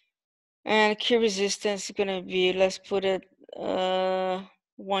 And key resistance is gonna be, let's put it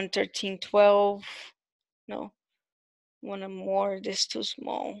 113.12. No, one or more, this too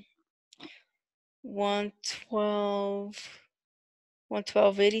small. 112,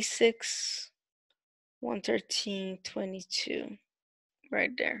 112.86, 113.22,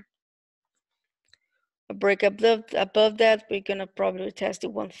 right there. A break above that, we're gonna probably test the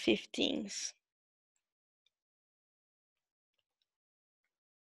 115s.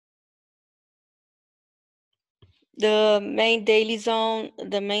 The main daily zone,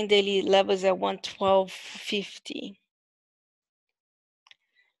 the main daily level is at 112.50.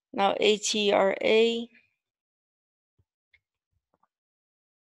 Now HERA.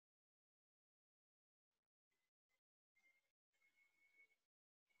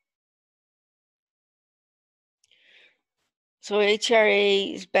 So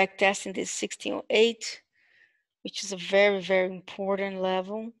HRA is backtesting this 1608, which is a very, very important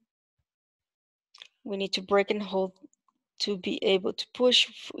level. We need to break and hold to be able to push.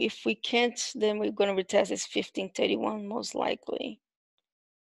 If we can't, then we're going to retest this 1531 most likely.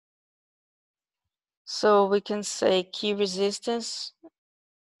 So we can say key resistance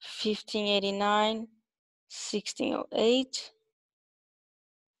 1589, 1608.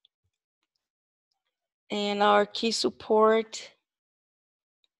 And our key support,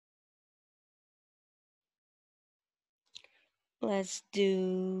 let's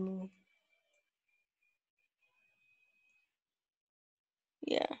do,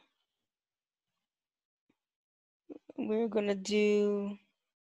 yeah, we're gonna do,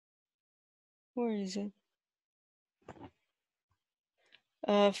 where is it?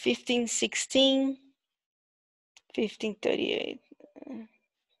 1516, 1538.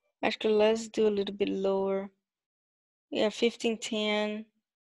 Actually, let's do a little bit lower. Yeah, 1510,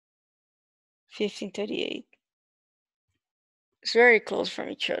 1538. It's very close from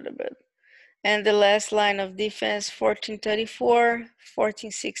each other, but. And the last line of defense, 1434,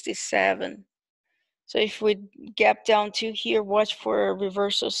 1467. So if we gap down to here, watch for a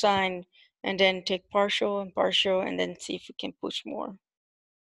reversal sign, and then take partial, and then see if we can push more.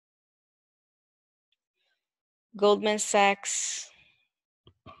 Goldman Sachs.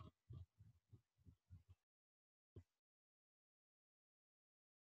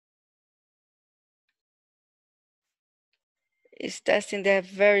 Is testing that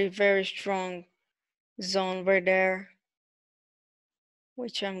very, very strong zone right there,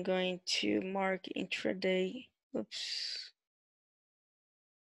 which I'm going to mark intraday. Oops.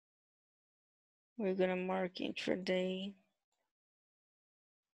 We're gonna mark intraday.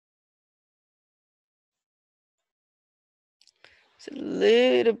 It's a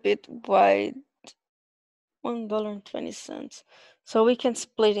little bit wide, $1.20. So we can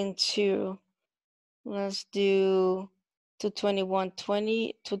split in two. Let's do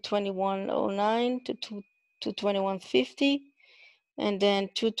 221.20 to 2109 to 221.50, and then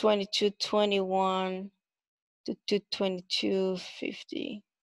 222.21 to 222.50.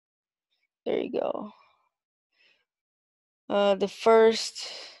 There you go. The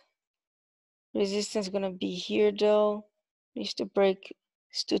first resistance is gonna be here though. Needs to break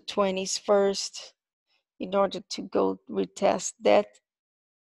 220s first in order to go retest that.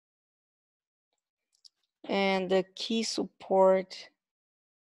 And the key support,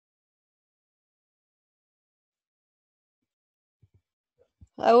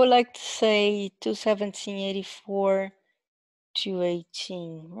 I would like to say 217.84,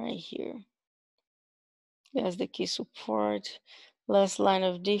 218 right here. That's the key support. Last line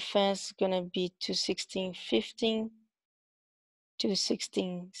of defense is gonna be 216.15,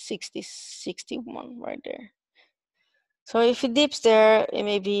 216.60, 61 right there. So if it dips there, it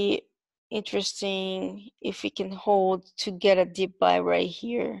may be interesting if we can hold to get a dip buy right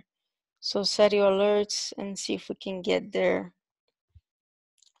here. So set your alerts and see if we can get there.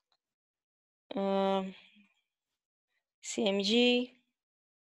 CMG.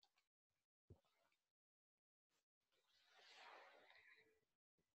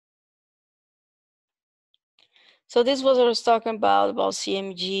 So this was what I was talking about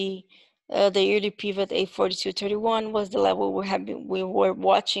CMG. The yearly pivot 842.31 was the level we were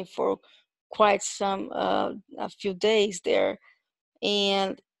watching for quite some a few days there,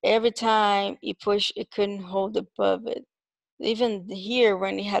 and every time he pushed, it couldn't hold above it. Even here,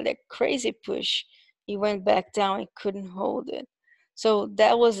 when he had that crazy push, he went back down and couldn't hold it. So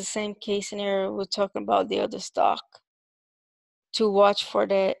that was the same case scenario we're talking about the other stock, to watch for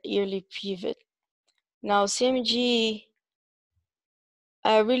the yearly pivot. Now CMG,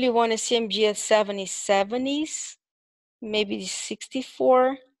 I really want a CMG at 70s, maybe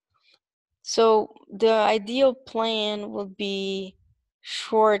 64. So the ideal plan would be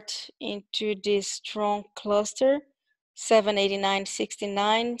short into this strong cluster,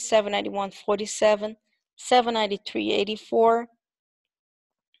 789.69, 791.47, 793.84,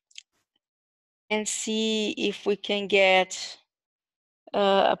 and see if we can get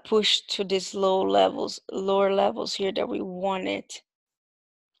a push to these lower levels here that we wanted.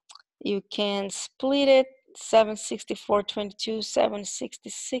 You can split it, 764.22,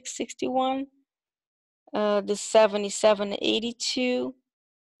 766.61, the 77.82,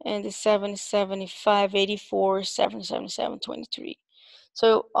 and the 775.84, 777.23.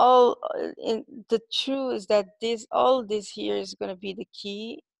 So all in the truth is that all this here is going to be the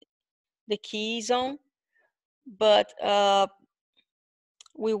key zone, but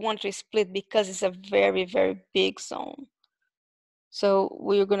we want to split because it's a very, very big zone. So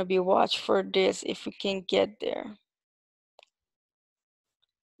we're going to be watch for this if we can get there.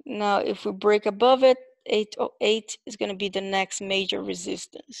 Now, if we break above it, 808 is going to be the next major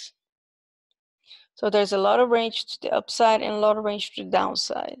resistance. So there's a lot of range to the upside and a lot of range to the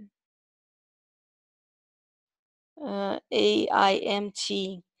downside.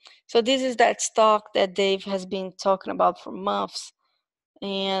 AIMT. So this is that stock that Dave has been talking about for months.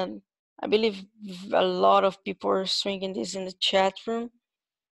 And I believe a lot of people are swinging this in the chat room.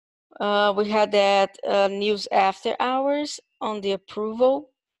 We had that news after hours on the approval.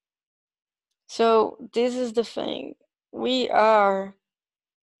 So this is the thing. We are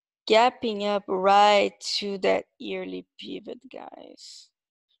gapping up right to that yearly pivot, guys.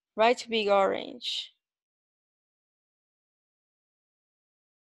 Right to big orange.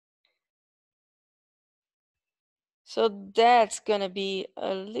 So that's gonna be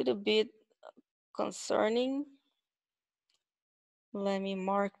a little bit concerning. Let me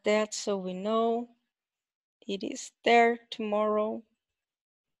mark that so we know it is there tomorrow.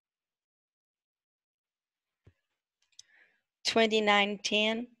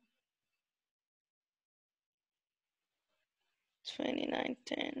 2910.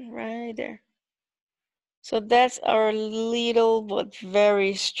 2910, right there. So that's our little but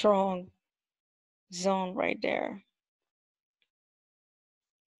very strong zone right there.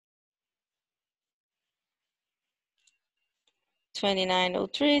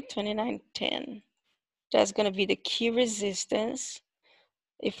 2903, 2910. That's going to be the key resistance.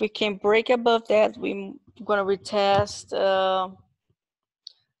 If we can break above that, we're going to retest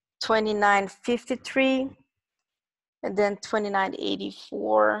 2953 and then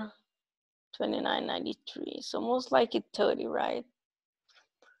 2984, 2993. So most likely 30, right?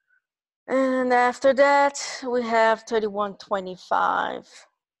 And after that, we have 3125.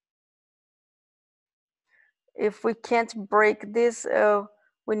 If we can't break this,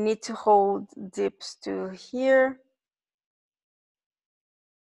 we need to hold dips to here.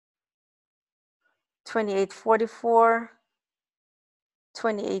 2844,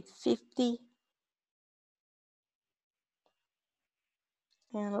 2850.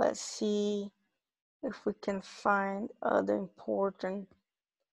 And let's see if we can find other important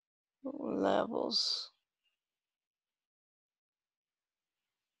levels.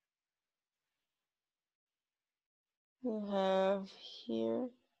 We have here,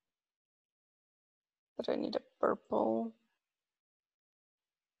 but I need a purple.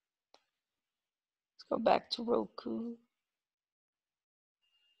 Let's go back to Roku.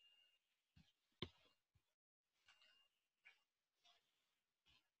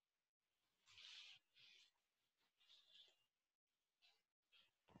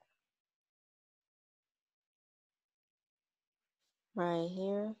 Right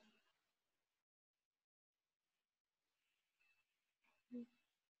here.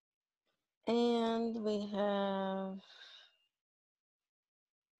 And we have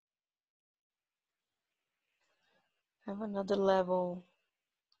another level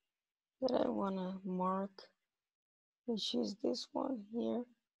that I want to mark, which is this one here.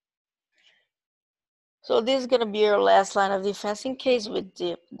 So this is going to be our last line of defense in case we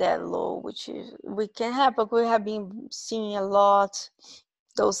dip that low, which is we can have, but we have been seeing a lot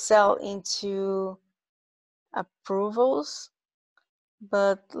those sell into approvals,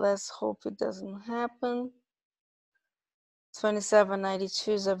 but let's hope it doesn't happen.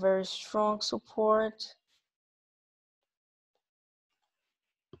 2792 is a very strong support.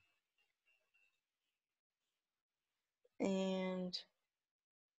 and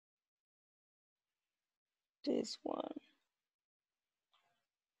this one.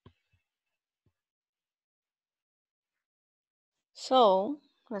 So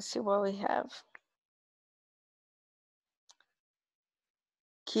let's see what we have.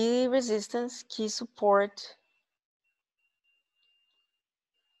 Key resistance, key support.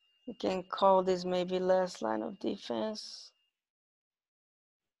 You can call this maybe last line of defense.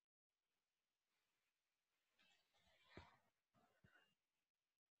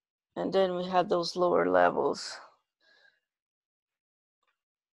 And then we have those lower levels.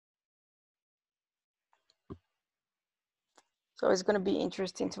 So it's going to be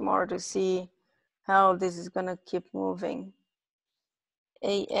interesting tomorrow to see how this is going to keep moving.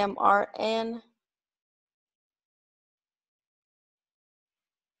 AMRN.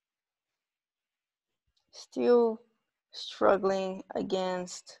 Still struggling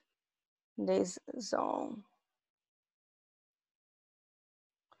against this zone.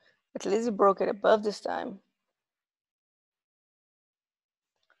 At least it broke it above this time.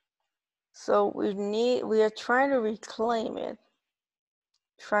 So we are trying to reclaim it.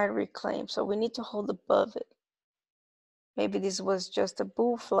 Try to reclaim. So we need to hold above it. Maybe this was just a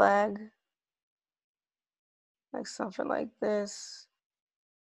bull flag, like something like this.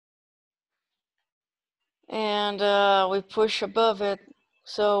 And we push above it.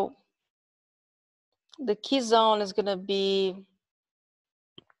 So the key zone is going to be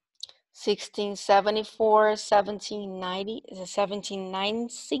 1674, 1790. Is it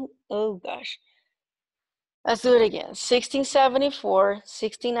 1790? Oh gosh. Let's do it again. 1674,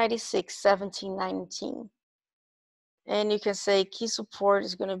 1696, 1719. And you can say key support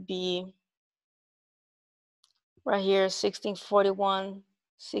is going to be right here, 1641,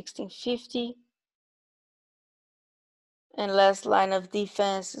 1650. And last line of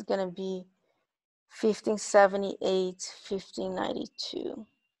defense is going to be 1578, 1592.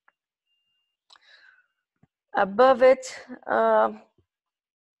 Above it,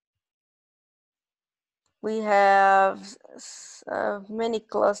 we have many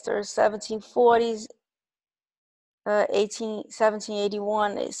clusters, 1740s,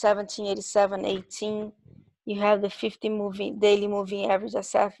 1781, 1787, 18. You have the daily moving average at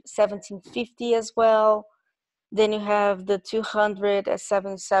 1750 as well. Then you have the 200 at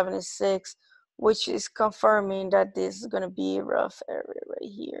 776, which is confirming that this is going to be a rough area right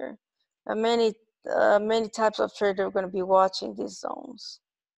here. Many types of traders are going to be watching these zones.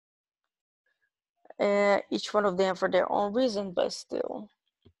 Each one of them for their own reason, but still.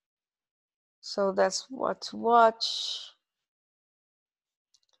 So that's what to watch.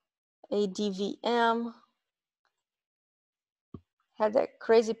 ADVM had that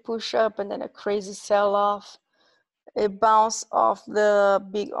crazy push up and then a crazy sell off. It bounced off the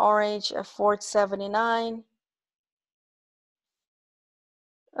big orange at 479.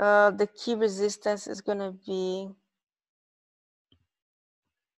 The key resistance is going to be,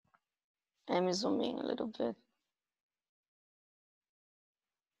 I'm zooming a little bit.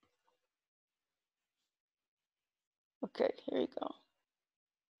 Okay, here you go.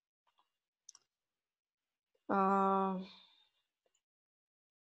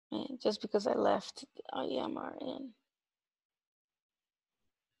 Just because I left IMRN.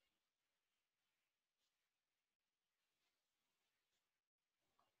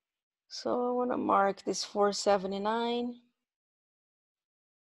 So I want to mark this 479.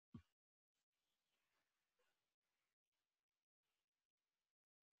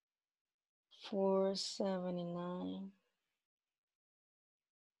 $4.79.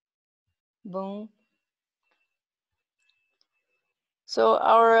 Boom. So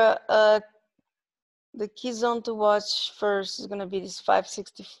our the key zone to watch first is going to be this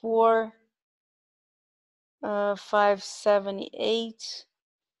 564, 578.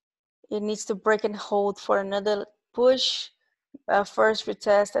 It needs to break and hold for another push. First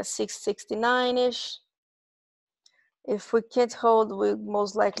retest at 669-ish. If we can't hold, we're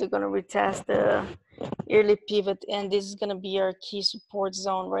most likely going to retest the yearly pivot, and this is going to be our key support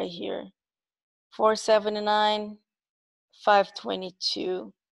zone right here. 479,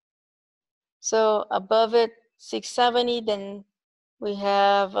 522. So above it, 670, then we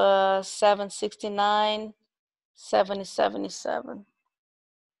have 769, 777.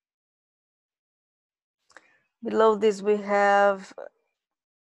 Below this, we have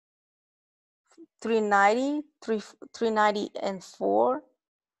 390, 390 and 4,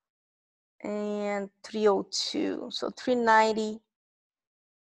 and 302. So 390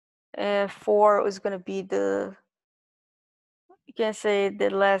 4 is going to be the, you can say, the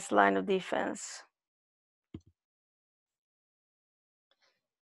last line of defense.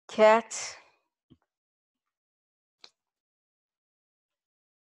 CAT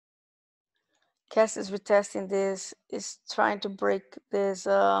CAS is retesting this, is trying to break this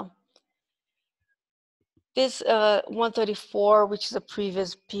 134, which is a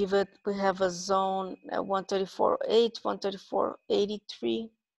previous pivot. We have a zone at 134.8, 134.83.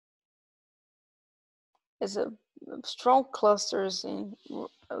 There's a strong clusters in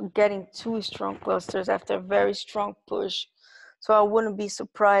getting two strong clusters after a very strong push. So I wouldn't be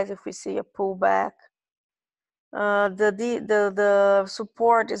surprised if we see a pullback. The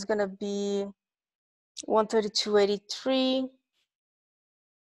support is going to be 132.83,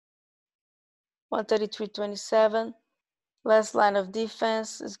 133.27. Last line of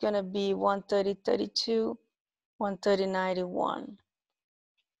defense is going to be 130.32, 130.91.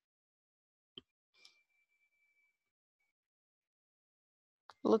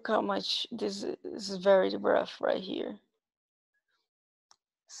 Look how much this is very rough right here.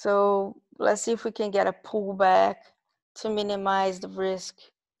 So let's see if we can get a pullback to minimize the risk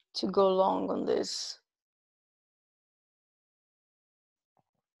to go long on this.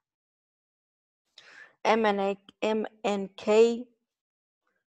 MNK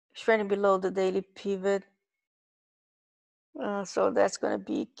trading below the daily pivot. So that's going to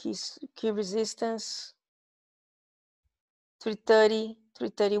be key resistance 330,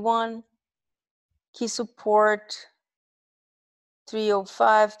 331. Key support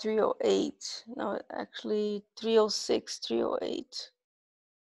 305, 308. No, actually 306, 308.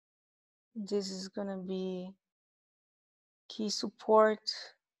 This is going to be key support.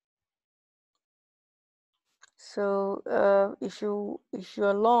 So if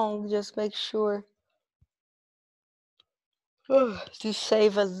you're long, just make sure to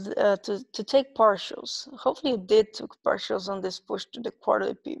save to take partials. Hopefully you did took partials on this push to the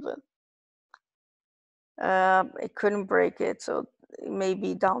quarterly pivot. It couldn't break it, so it may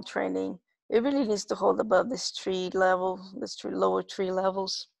be downtrending. It really needs to hold above this tree level, lower tree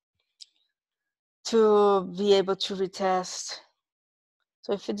levels, to be able to retest.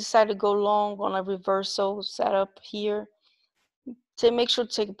 So if you decide to go long on a reversal setup here, make sure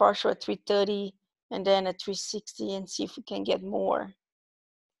to take a partial at 330 and then at 360 and see if we can get more.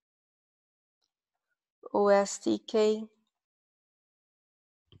 OSTK.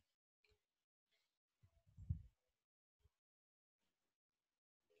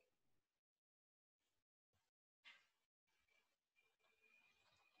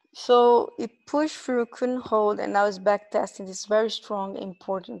 So it pushed through, couldn't hold, and now it's back testing this very strong,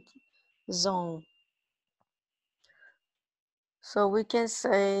 important zone. So we can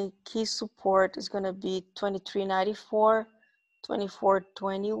say key support is going to be 23.94,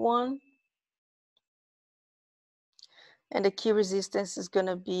 24.21. And the key resistance is going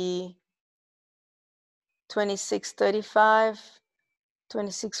to be 26.35,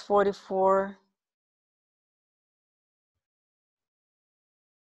 26.44.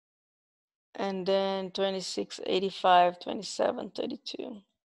 And then 26.85, 27.32.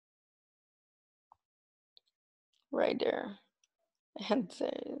 Right there. And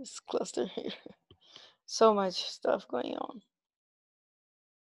there's cluster here. So much stuff going on.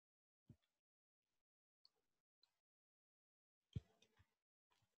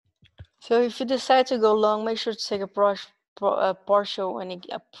 So if you decide to go long, make sure to take a partial when it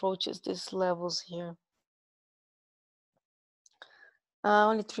approaches these levels here.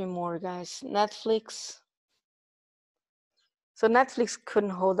 Only 3 more, guys. Netflix. So Netflix couldn't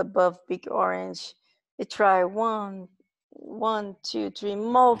hold above big orange. It tried one, two, three,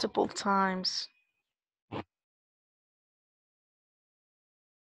 multiple times.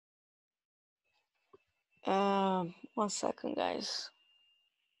 One second, guys.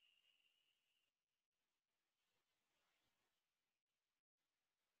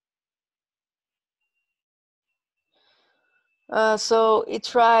 So it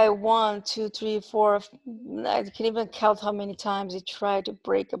tried 1, 2, 3, 4. I can even count how many times it tried to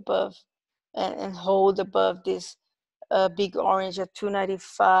break above and hold above this big orange at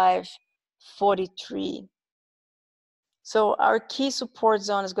 295.43. So our key support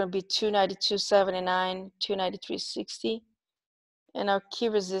zone is going to be 292.79, 293.60, and our key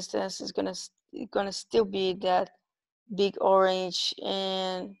resistance is going to still be that big orange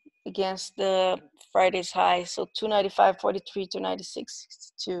and against the Friday's high, so 295.43 to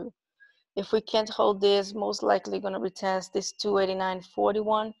 96.62. If we can't hold this, most likely going to retest this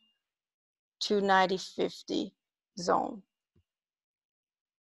 289.41 to 90.50 zone.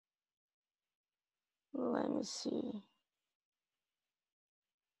 Let me see.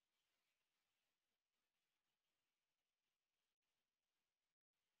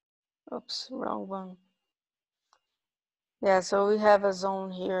 Oops, wrong one. Yeah, so we have a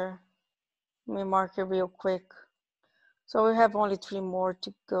zone here. Let me mark it real quick. So we have only 3 more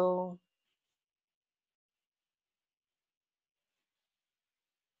to go.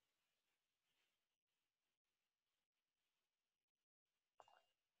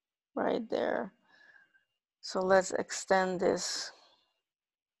 right there. So let's extend this.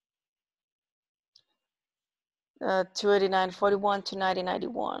 289.41 to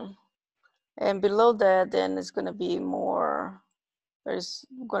 90.91. And below that, then it's going to be more, there's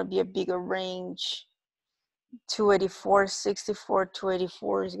going to be a bigger range. 284.64,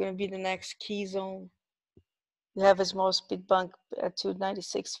 284 is going to be the next key zone. We have a small speed bump at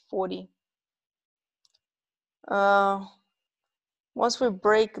 296.40. Once we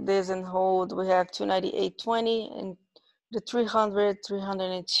break this and hold, we have 298.20 and the 300,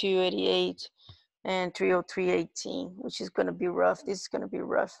 302.88, and 303.18, which is going to be rough. This is going to be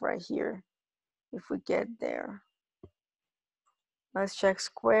rough right here if we get there. Let's check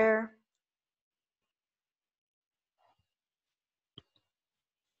Square.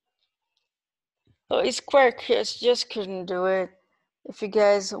 Oh, Square just couldn't do it. If you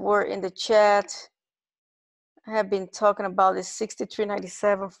guys were in the chat, I have been talking about this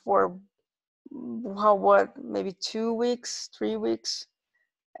 63.97 for maybe 2 weeks, 3 weeks.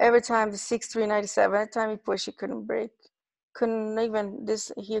 Every time the 63.97, every time we push, it couldn't break. Couldn't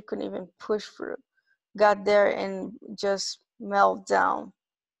even push through. Got there and just melt down.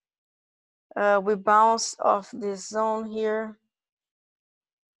 We bounced off this zone here.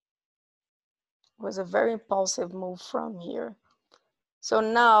 It was a very impulsive move from here. So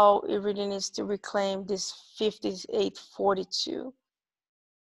now it really needs to reclaim this 58.42.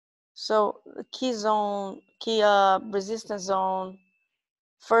 So the key resistance zone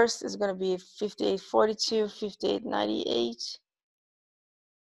first is going to be 58.42, 58.98,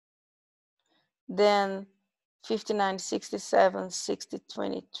 then 59.67,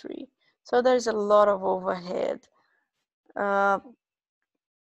 60.23. So there's a lot of overhead.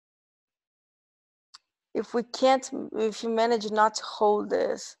 If you manage not to hold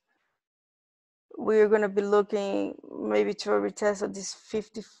this, we're going to be looking maybe to a retest of this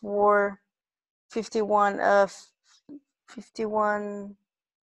 51,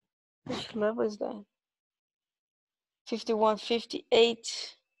 which level is that?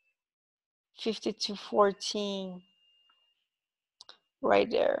 51.58, 52.14, right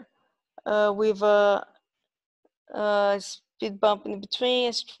there. With a speed bump in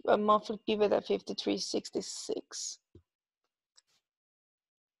between, a monthly pivot at 53.66.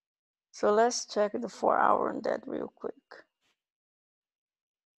 So let's check the 4 hour on that real quick.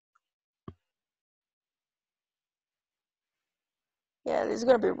 Yeah, this is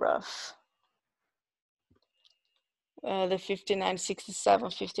gonna be rough. The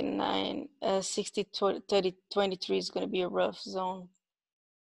 59.67, 59, 60, 30, 23 is gonna be a rough zone.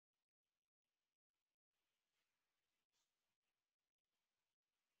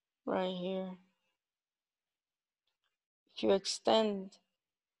 Right here. If you extend,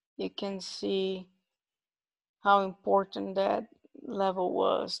 you can see how important that level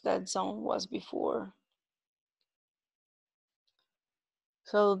was, that zone was before.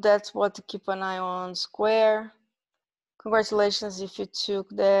 So that's what to keep an eye on. Square. Congratulations if you took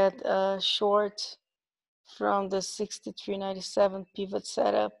that short from the 63.97 pivot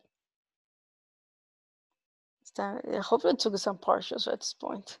setup. I hope you took some partials at this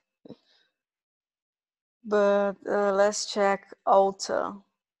point. But let's check Alta.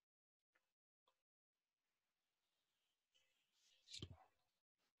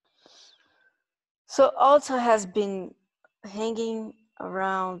 So Alta has been hanging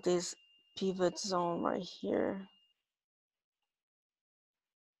around this pivot zone right here.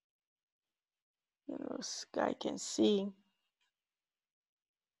 This guy can see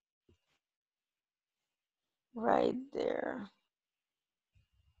right there.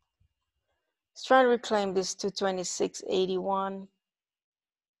 Let's try to reclaim this 226.81.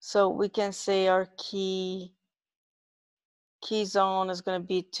 So we can say our key zone is going to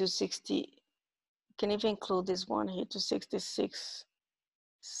be 260. You can even include this one here,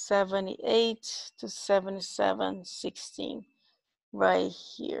 266.78 to 77.16 right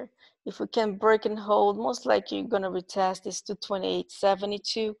here. If we can break and hold, most likely you're going to retest this to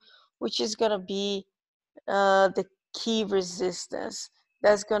 28.72, which is going to be the key resistance.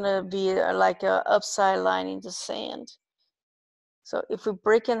 That's going to be like a upside line in the sand. So if we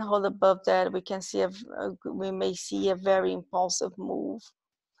break and hold above that, we can see we may see a very impulsive move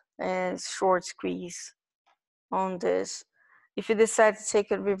and short squeeze on this. If you decide to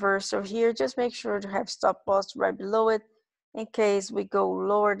take a reversal here, just make sure to have stop loss right below it. In case we go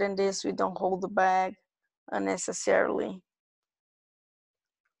lower than this, we don't hold the bag unnecessarily.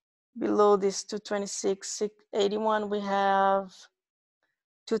 Below this 226.81, we have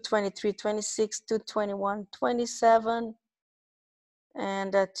 223.26, 221.27,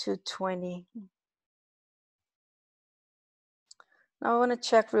 and at 220. Now I want to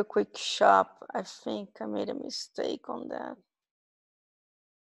check real quick shop. I think I made a mistake on that.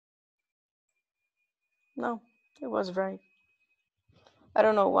 No, it was right. I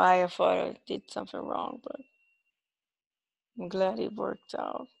don't know why I thought I did something wrong, but I'm glad it worked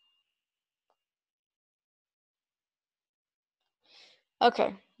out.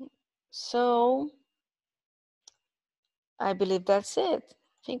 Okay, so I believe that's it.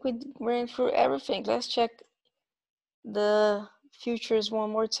 I think we ran through everything. Let's check the futures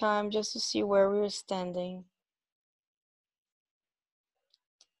one more time just to see where we're standing.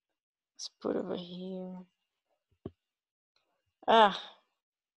 Let's put over here. Ah,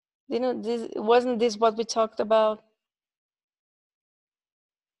 wasn't this what we talked about?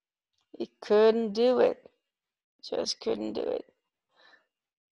 It couldn't do it. Just couldn't do it.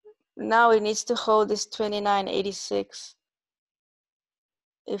 Now it needs to hold this 29.86.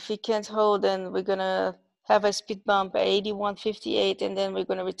 If we can't hold, then we're gonna have a speed bump at 81.58, and then we're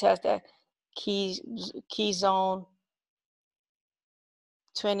gonna retest that key zone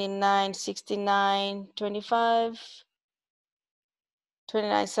 29.69.25,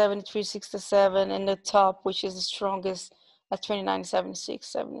 29.73.67, and the top, which is the strongest, at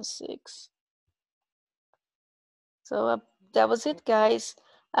 29.76.76. So that was it, guys.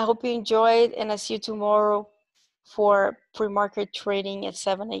 I hope you enjoyed, and I see you tomorrow for pre-market trading at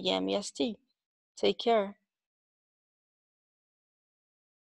 7 a.m. EST. Take care.